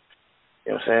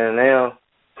 You know what I'm saying? Now,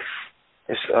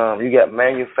 it's you got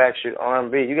manufactured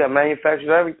R&B. You got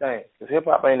manufactured everything. Because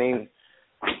hip-hop ain't even,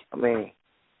 I mean,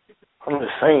 I'm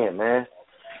just saying, man.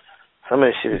 Some of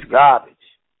this shit is garbage.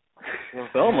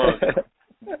 So much.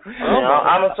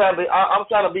 I'm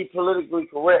trying to be politically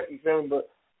correct, you feel me? But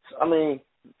I mean,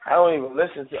 I don't even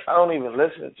listen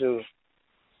to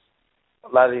a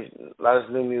lot of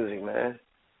this new music, man.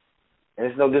 And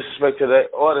it's no disrespect to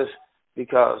that artist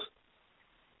because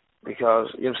you know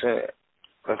what I'm saying.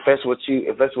 If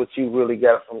that's what you really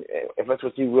got from, if that's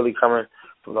what you really coming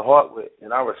from the heart with,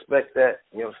 and I respect that.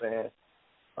 You know what I'm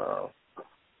saying.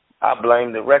 I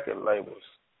blame the record labels.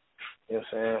 You know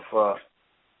what I'm saying, for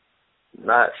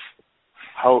not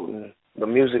holding the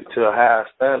music to a higher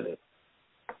standard.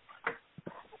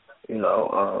 You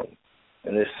know,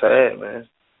 and it's sad, man.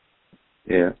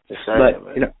 Yeah. It's sad,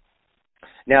 man. You know,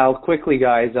 now, quickly,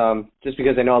 guys, just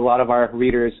because I know a lot of our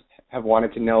readers have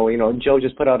wanted to know, you know, Joe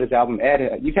just put out his album.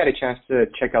 Ed, you've had a chance to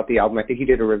check out the album. I think he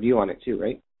did a review on it too,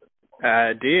 right?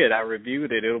 I did. I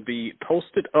reviewed it. It'll be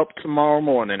posted up tomorrow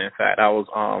morning. In fact, I was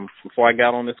before I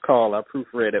got on this call, I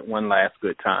proofread it one last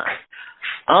good time.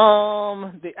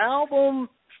 The album,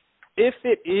 if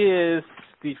it is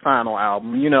the final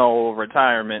album, you know,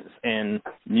 retirements in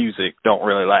music don't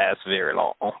really last very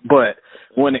long. But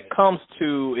when it comes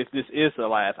to if this is the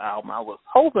last album, I was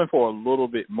hoping for a little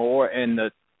bit more. And the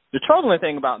troubling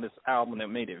thing about this album that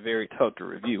made it very tough to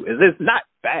review is it's not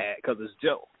bad because it's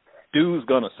Joe. Dude's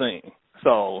going to sing.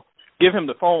 So give him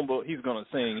the phone book, he's going to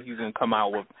sing. He's going to come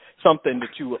out with something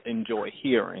that you will enjoy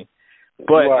hearing.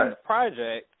 But in the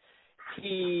project,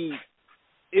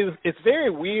 it's very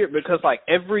weird because, like,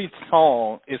 every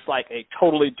song is, like, a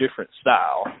totally different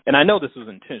style. And I know this is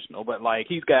intentional, but, like,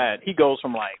 he goes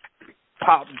from, like,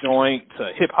 pop joint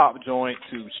to hip-hop joint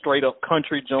to straight-up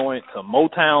country joint to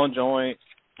Motown joint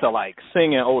to, like,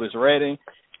 singing Otis Redding.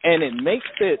 And it makes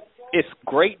it's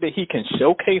great that he can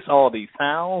showcase all these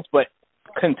sounds, but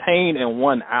contained in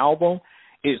one album,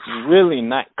 it's really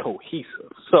not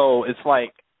cohesive. So it's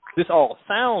like this all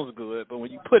sounds good, but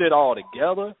when you put it all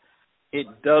together, it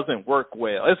doesn't work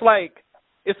well. It's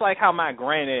like how my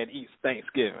granddad eats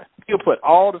Thanksgiving. He'll put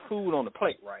all the food on the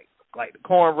plate, right? Like the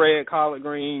cornbread, collard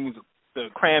greens, the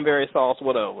cranberry sauce,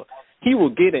 whatever. He will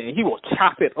get it and he will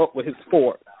chop it up with his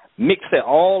fork, mix it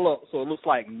all up so it looks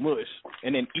like mush,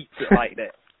 and then eats it like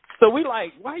that. So we like,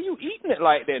 why are you eating it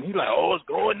like that? And he's like, oh, it's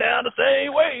going down the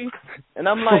same way. And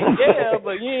I'm like, yeah,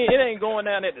 but it ain't going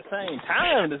down at the same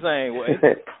time the same way.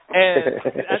 And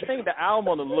I think the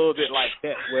album a little bit like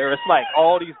that, where it's like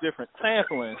all these different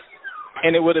samplings,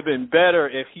 and it would have been better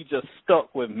if he just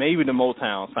stuck with maybe the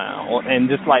Motown sound and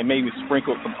just like maybe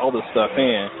sprinkled some other stuff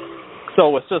in.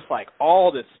 So it's just like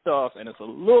all this stuff, and it's a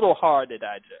little hard to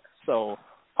digest. So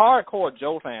hardcore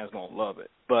Joe fans don't love it,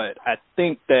 but I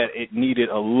think that it needed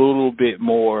a little bit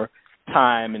more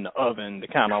time in the oven to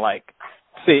kind of like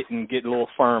sit and get a little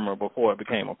firmer before it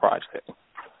became a project.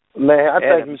 Man, I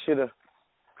think he should have.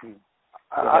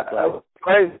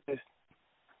 Crazy.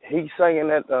 He singing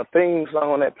that theme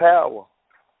song on that Power.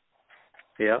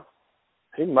 Yeah.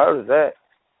 He murdered that.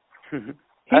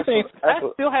 I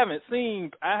still haven't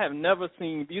seen. I have never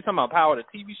seen. You talking about Power, the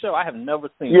TV show? I have never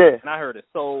seen. Yeah. it, and I heard it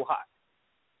so hot.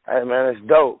 Hey man, it's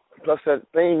dope. Plus that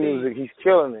theme music, he's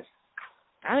killing it.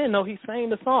 I didn't know he sang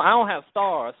the song. I don't have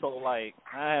Stars, so like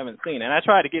I haven't seen it. And I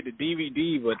tried to get the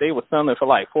DVD, but they were selling it for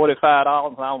like $45.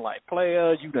 And I'm like,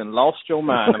 player, you done lost your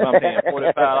mind if I'm paying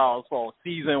 $45 for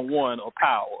season 1 of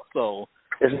Power. So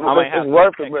it's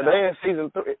worth it, but they ain't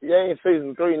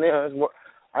season 3 now.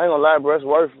 I ain't gonna lie, bro, it's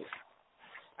worth it.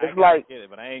 It's like get it,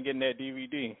 but I ain't getting that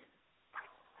DVD.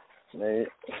 Man.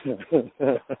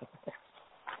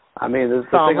 I mean, the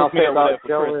thing I'll say about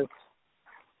Joe is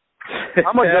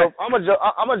I'm a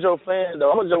Joe fan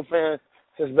though. I'm a Joe fan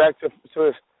since back to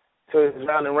his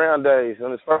Round and Round days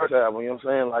on his first album. You know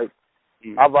what I'm saying? Like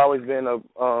I've always been a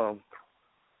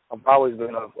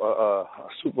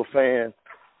super fan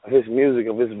of his music,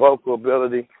 of his vocal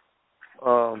ability,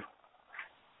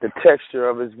 the texture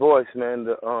of his voice, man.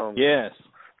 Yes.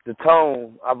 The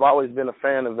tone. I've always been a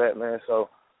fan of that, man. So,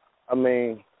 I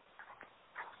mean,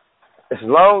 as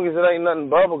long as it ain't nothing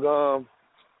bubblegum,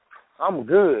 I'm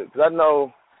good, because I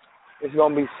know it's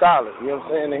going to be solid, you know what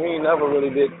I'm saying? And he ain't never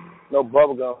really did no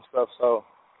bubblegum stuff, so.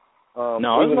 No,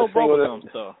 there's no bubblegum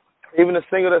stuff. Even the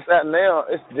singer that's out now,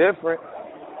 it's different,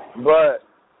 but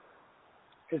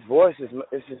his voice is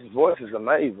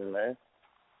amazing, man.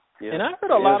 Yeah. And I heard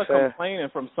a lot of complaining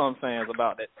from some fans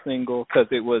about that single, because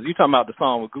it was, you talking about the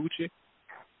song with Gucci?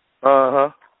 Uh-huh.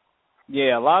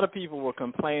 Yeah, a lot of people were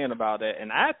complaining about that,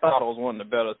 and I thought it was one of the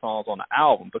better songs on the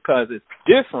album because it's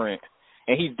different,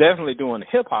 and he's definitely doing the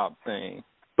hip-hop thing,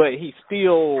 but it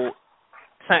still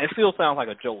sounds like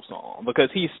a Joe song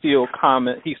because he's still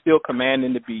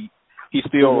commanding the beat, he's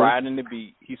still riding the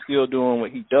beat, he's still doing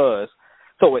what he does,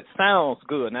 so it sounds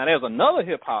good. Now, there's another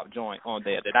hip-hop joint on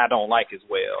there that I don't like as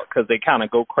well because they kind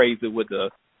of go crazy with they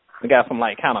got some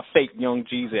like kind of fake Young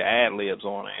Jeezy ad-libs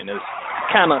on it, and it's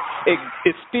kind of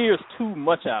it steers too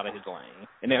much out of his lane.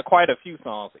 And there are quite a few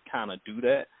songs that kind of do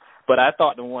that, but I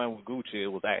thought the one with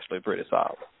Gucci was actually pretty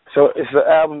solid. So is the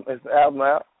album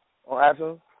out on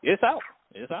iTunes? It's out.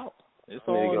 It's on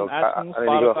iTunes,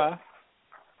 Spotify.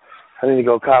 I need to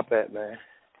go cop that, man.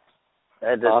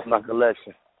 That's awesome. My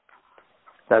collection.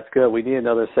 That's good. We need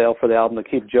another sale for the album to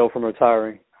keep Joe from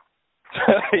retiring.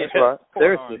 That's right.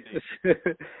 Seriously.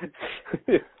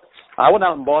 I went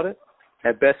out and bought it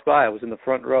at Best Buy. I was in the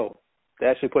front row. They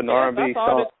actually put an R&B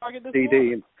song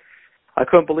CD. And I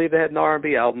couldn't believe they had an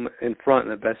R&B album in front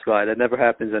at Best Buy. That never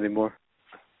happens anymore.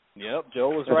 Yep, Joe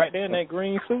was right there in that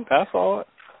green suit. I saw it.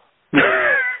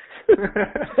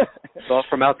 Saw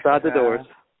from outside the doors.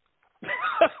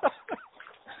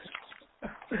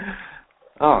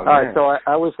 All right, so I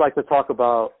always like to talk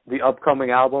about the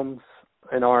upcoming albums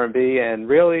in R&B, and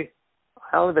really,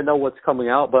 I don't even know what's coming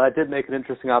out, but I did make an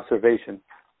interesting observation.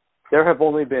 There have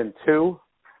only been 2,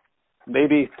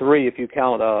 maybe 3 if you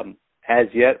count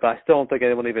As Yet, but I still don't think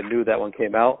anyone even knew that one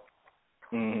came out.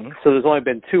 Mm-hmm. So there's only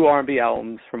been 2 R&B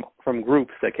albums from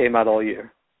groups that came out all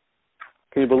year.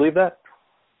 Can you believe that?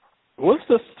 What's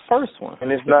the first one? And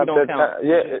it's not that time.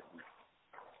 Yeah.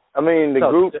 The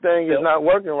group thing is not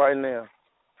working right now.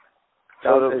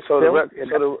 So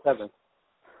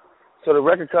the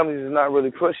record companies is not really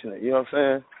pushing it. You know what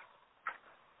I'm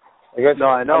saying? No,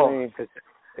 I know.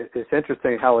 It's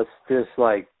interesting how it's just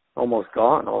like almost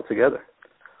gone altogether.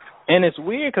 And it's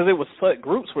weird because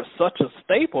groups were such a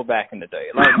staple back in the day.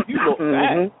 Like if you look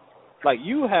back, like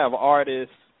you have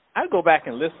artists. I go back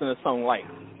and listen to some like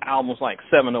albums like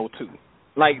 702.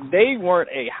 Like they weren't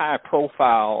a high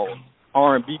profile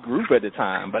R&B group at the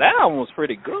time, but that album was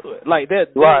pretty good. Like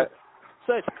that, right?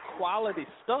 Such quality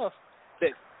stuff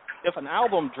that if an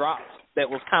album dropped that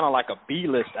was kind of like a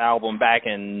B-list album back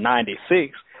in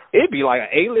 '96, it'd be like an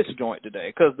A-list joint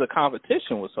today because the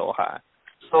competition was so high.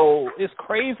 So it's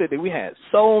crazy that we had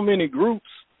so many groups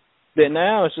that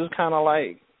now it's just kind of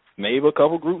like maybe a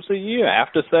couple groups a year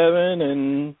after 7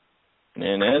 and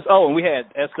that's and we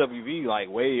had SWV like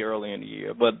way early in the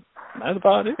year, but that's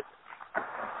about it.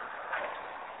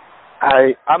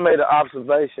 I made an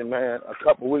observation, man, a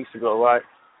couple weeks ago, right?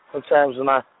 Sometimes when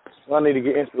I need to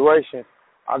get inspiration,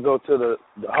 I go to the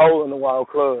Hole in the Wall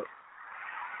Club.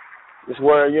 It's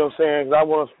where, you know what I'm saying, 'cause I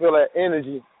want to feel that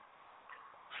energy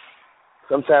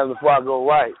sometimes before I go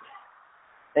right.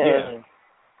 And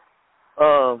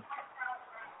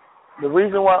the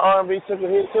reason why R&B took a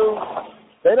hit too,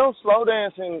 they don't slow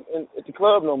dance at the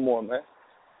club no more, man.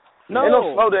 No. Ain't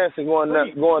no slow dancing going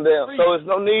down. So it's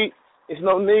no need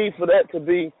for that to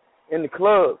be in the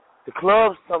club. The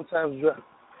club sometimes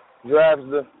drives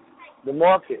the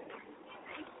market.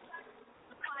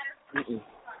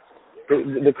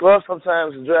 The club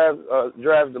sometimes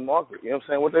drives the market. You know what I'm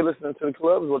saying? What they listening to the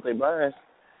club is what they buying.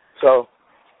 So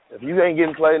if you ain't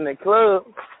getting played in that club,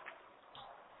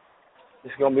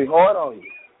 it's gonna be hard on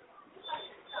you.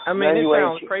 I mean, it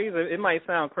sounds crazy. It might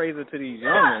sound crazy to these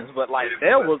youngins, but like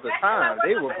there was a time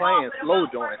they were playing slow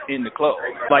joints in the club,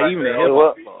 like even the hip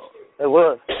hop club. It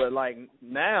was. But like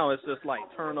now, it's just like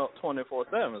turn up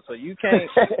 24/7. So you can't,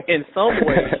 in some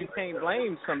ways, you can't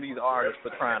blame some of these artists for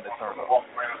trying to turn up,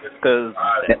 because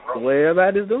that's the way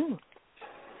everybody's doing.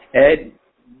 Ed,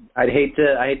 I hate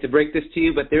to break this to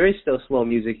you, but there is still slow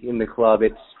music in the club.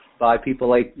 It's by people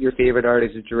like your favorite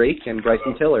artists, Drake and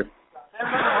Bryson Tiller.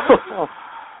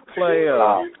 Player.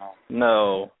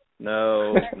 No.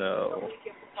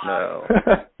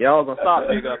 Y'all gonna stop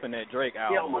big up in that Drake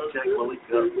album.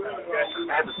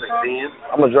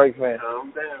 I'm a Drake fan.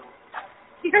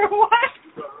 You're what?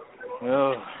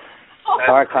 Oh.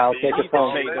 All right, Kyle, take your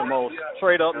phone. Make the most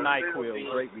straight up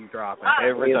NyQuil Drake be dropping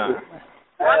every time.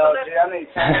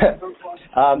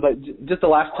 But just the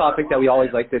last topic that we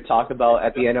always like to talk about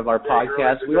at the end of our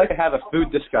podcast, we like to have a food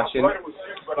discussion.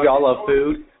 We all love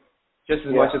food just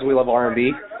as much as we love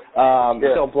R&B.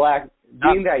 So, Black,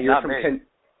 being that you're from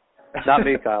not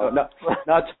me, Kyle.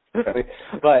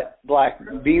 But Black,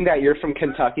 being that you're from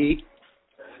Kentucky,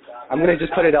 I'm gonna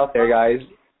just put it out there, guys.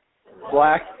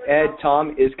 Black, Ed,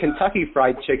 Tom, is Kentucky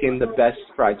Fried Chicken the best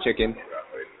fried chicken?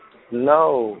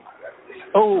 No.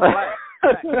 Oh, Black.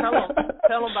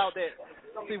 Tell them about that.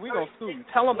 See, we gonna sue you.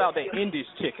 Tell them about that Indies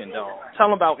chicken, dog. Tell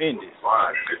them about Indies.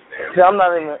 See, I'm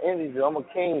not even an Indies dude. I'm a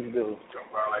Kings dude.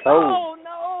 Oh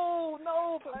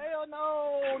no, player,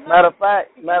 no. Matter of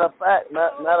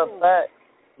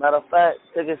fact,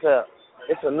 check this out.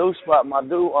 It's a new spot. My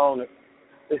dude own it.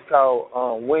 It's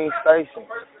called Wing Station.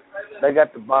 They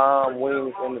got the bomb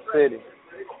wings in the city.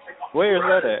 Where is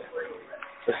that at?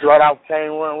 It's right off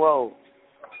Cane Run Road.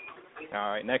 All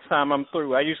right, next time I'm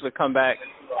through, I usually come back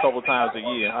a couple times a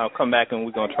year. I'll come back and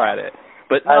we're gonna try that.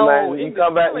 But no, hey, man, you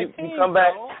come back. You come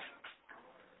back.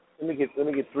 Let me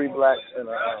get 3 blacks and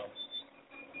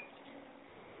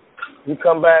you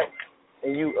come back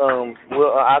and you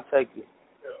I'll take you.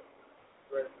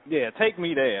 Yeah, take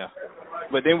me there.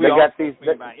 But then they got these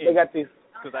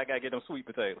because I gotta get them sweet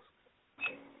potatoes.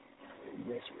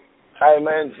 Hey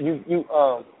man, you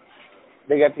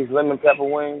they got these lemon pepper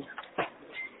wings.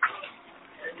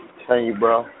 Thank you,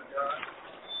 bro.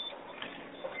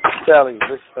 I'm telling you,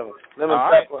 listen to me. Lemon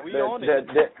pepper,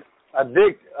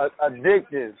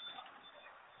 addictive.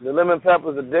 The lemon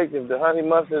pepper is addictive. The honey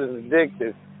mustard is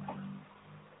addictive.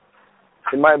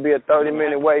 It might be a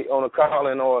 30-minute wait on a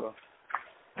call-in order.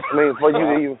 I mean, for you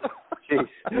to even,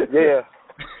 yeah.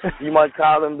 You might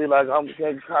call and be like,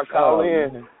 can I call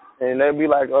in? And they'll be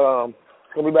like, it's going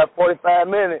to be about 45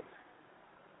 minutes.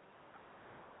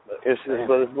 But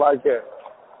it's like that.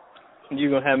 You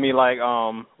going to have me like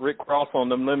Rick Ross on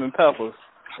them lemon peppers.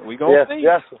 We going to see.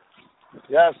 Yes, sir.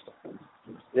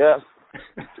 Yes.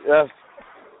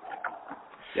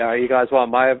 Yeah, you guys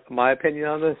want my opinion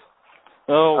on this?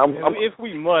 Oh, if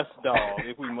we must, dog.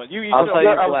 If we must. I'm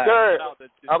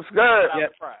scared. Yeah.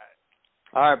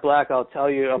 All right, Black, I'll tell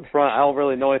you up front, I don't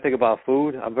really know anything about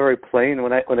food. I'm very plain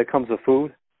when it comes to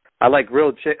food. I like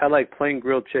plain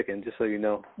grilled chicken, just so you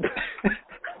know.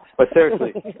 But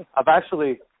seriously, I've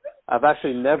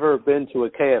actually never been to a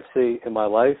KFC in my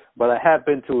life, but I have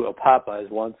been to a Popeyes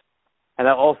once, and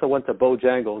I also went to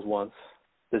Bojangles once.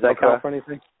 Does that count for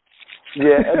anything?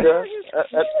 Yeah, it does.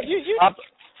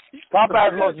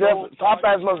 Popeyes most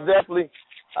definitely.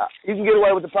 You can get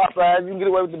away with the Popeyes. You can get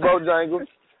away with the Bojangles.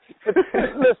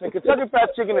 Listen, Kentucky Fried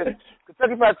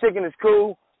Chicken is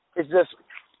cool. It's just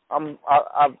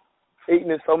I've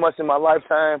eaten it so much in my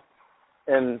lifetime,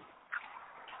 and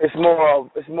it's not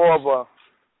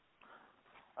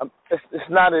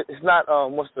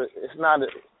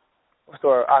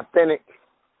authentic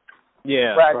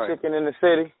fried chicken in the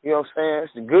city. You know what I'm saying?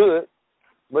 It's good,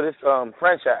 but it's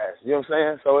franchise. You know what I'm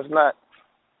saying? So it's not.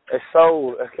 It's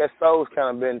soul. That soul's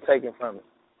kind of been taken from it.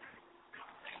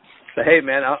 But hey,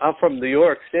 man, I'm from New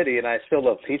York City, and I still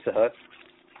love Pizza Hut.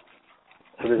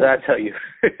 What does that tell you?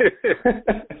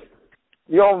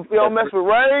 You don't mess with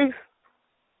Ray's?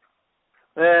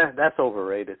 That's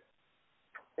overrated.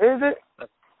 Is it?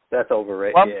 That's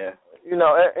overrated. Well, yeah. You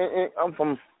know, I'm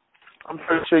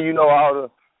pretty sure you know all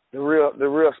the real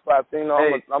spots. You know,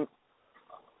 hey, I'm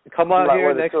come out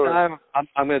here next time.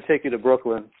 I'm going to take you to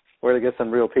Brooklyn. We're going to get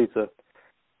some real pizza.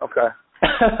 Okay.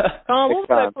 Tom, what was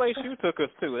that place you took us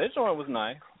to? That joint was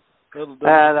nice. That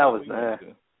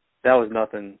was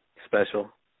nothing special.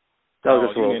 That was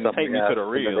just a little you didn't something. Take me to the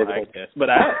real, I guess. But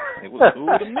it was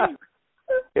cool to me.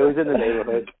 It was in the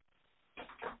neighborhood.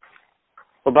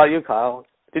 What about you, Kyle?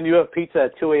 Didn't you have pizza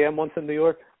at 2 a.m. once in New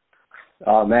York?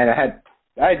 Oh man, I had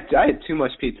too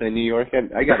much pizza in New York,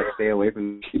 and I got to stay away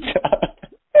from pizza.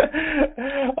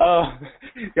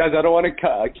 Guys, I don't want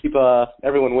to keep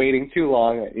everyone waiting too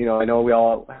long. You know, I know we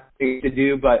all have things to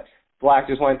do, but Black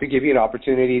just wanted to give you an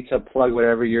opportunity to plug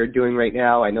whatever you're doing right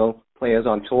now. I know Playa's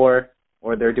on tour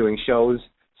or they're doing shows.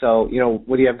 So, you know,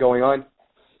 what do you have going on?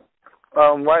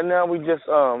 Right now we just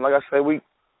like I said, we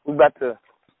got some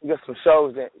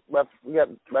shows we got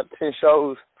about 10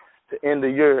 shows to end the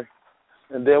year,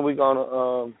 and then we're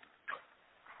gonna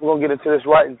get into this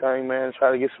writing thing, man, and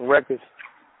try to get some records.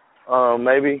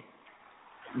 Maybe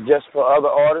just for other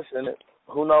artists, and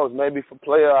who knows, maybe for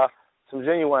Playa some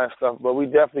genuine stuff. But we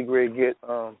definitely ready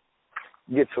to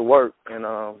get to work, and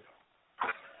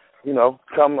you know,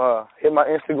 come hit my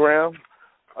Instagram,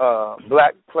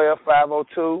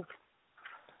 BlackPlayer502.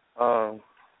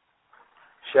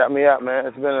 Shout me out, man.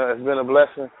 It's been a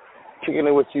blessing kicking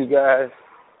it with you guys.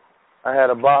 I had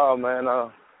a ball, man.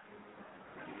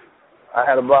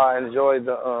 I enjoyed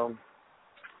the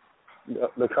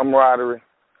camaraderie.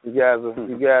 You guys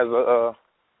are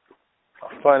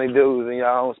funny dudes in your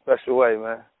own special way,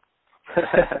 man.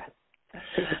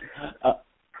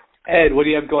 Ed, what do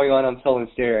you have going on Soul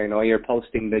 & Stereo? I know you're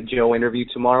posting the Joe interview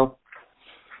tomorrow.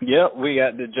 Yep, we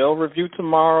got the Joe review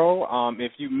tomorrow.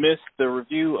 If you missed the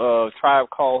review of Tribe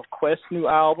Called Quest's new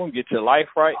album, Get Your Life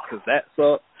Right, because that's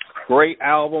a great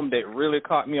album that really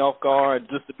caught me off guard.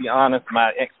 Just to be honest,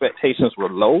 my expectations were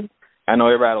low. I know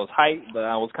everybody was hyped, but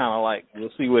I was kind of like, we'll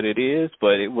see what it is.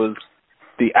 But it was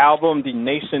the album the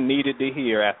nation needed to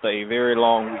hear after a very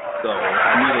long week. So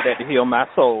I needed that to heal my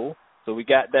soul. So we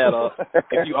got that up.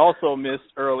 If you also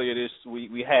missed earlier this week,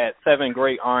 we had 7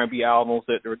 great R&B albums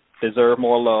that deserve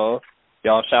more love.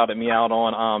 Y'all shouted me out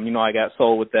on, you know, I got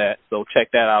soul with that. So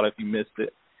check that out if you missed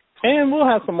it. And we'll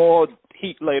have some more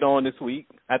heat later on this week.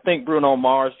 I think Bruno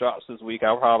Mars drops this week.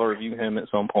 I'll probably review him at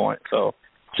some point. So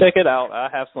check it out. I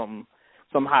have some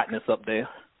hotness up there.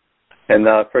 And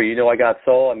for You Know I Got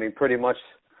Soul, I mean, pretty much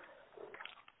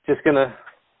just going to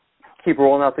keep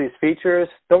rolling out these features.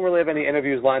 Don't really have any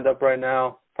interviews lined up right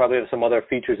now. Probably have some other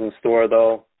features in store,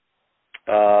 though.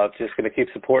 Just going to keep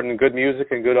supporting good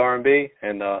music and good R&B,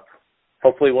 and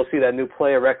hopefully we'll see that new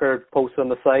Playa record posted on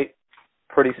the site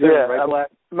pretty soon, right,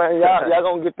 Black? Man, y'all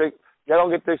gonna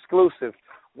get the exclusive.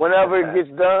 Whenever it gets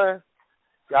done,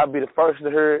 y'all be the first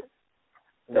to hear it.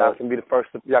 Y'all can be the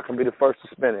first to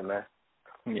spin it, man.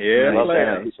 Yeah,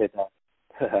 I appreciate that.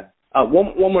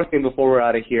 One more thing before we're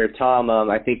out of here, Tom.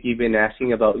 I think you've been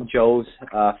asking about Joe's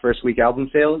first week album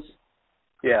sales.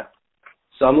 Yeah.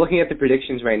 So I'm looking at the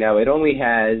predictions right now. It only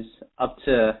has up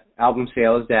to album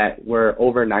sales that were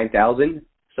over 9,000.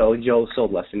 So Joe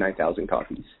sold less than 9,000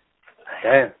 copies.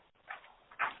 Damn.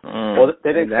 Well,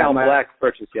 they didn't count Black's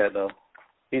purchase yet, though.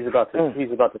 He's about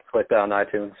to click that on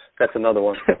iTunes. That's another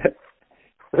one.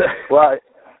 Right.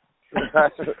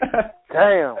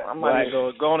 Damn. I might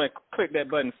go on and click that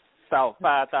button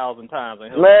 5,000 times.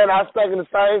 Man, I was thinking the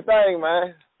same thing,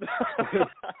 man.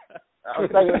 I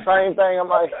was thinking the same thing. I'm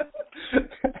like,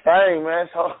 dang, man,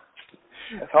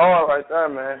 that's hard right there,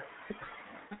 man.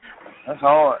 That's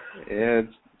hard. Yeah,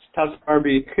 it's tough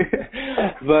R&B.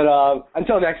 But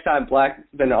until next time, Black,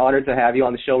 it's been an honor to have you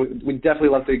on the show. We'd definitely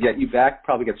love to get you back,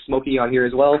 probably get Smokey on here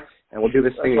as well, and we'll do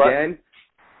this thing again.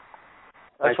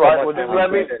 That's right. Well, just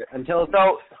let me, until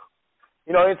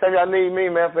you know, anytime y'all need me,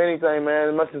 man, for anything, man,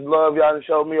 as much as love y'all have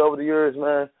showed me over the years,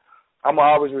 man, I'm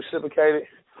always reciprocate it.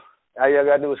 All y'all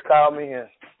got to do is call me, and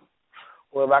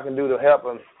whatever I can do to help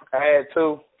and add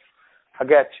to, I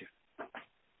got you.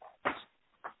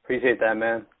 Appreciate that,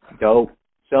 man. Dope.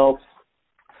 So,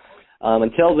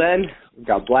 until then, we've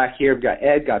got Black here, we've got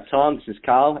Ed, got Tom, this is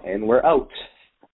Kyle, and we're out.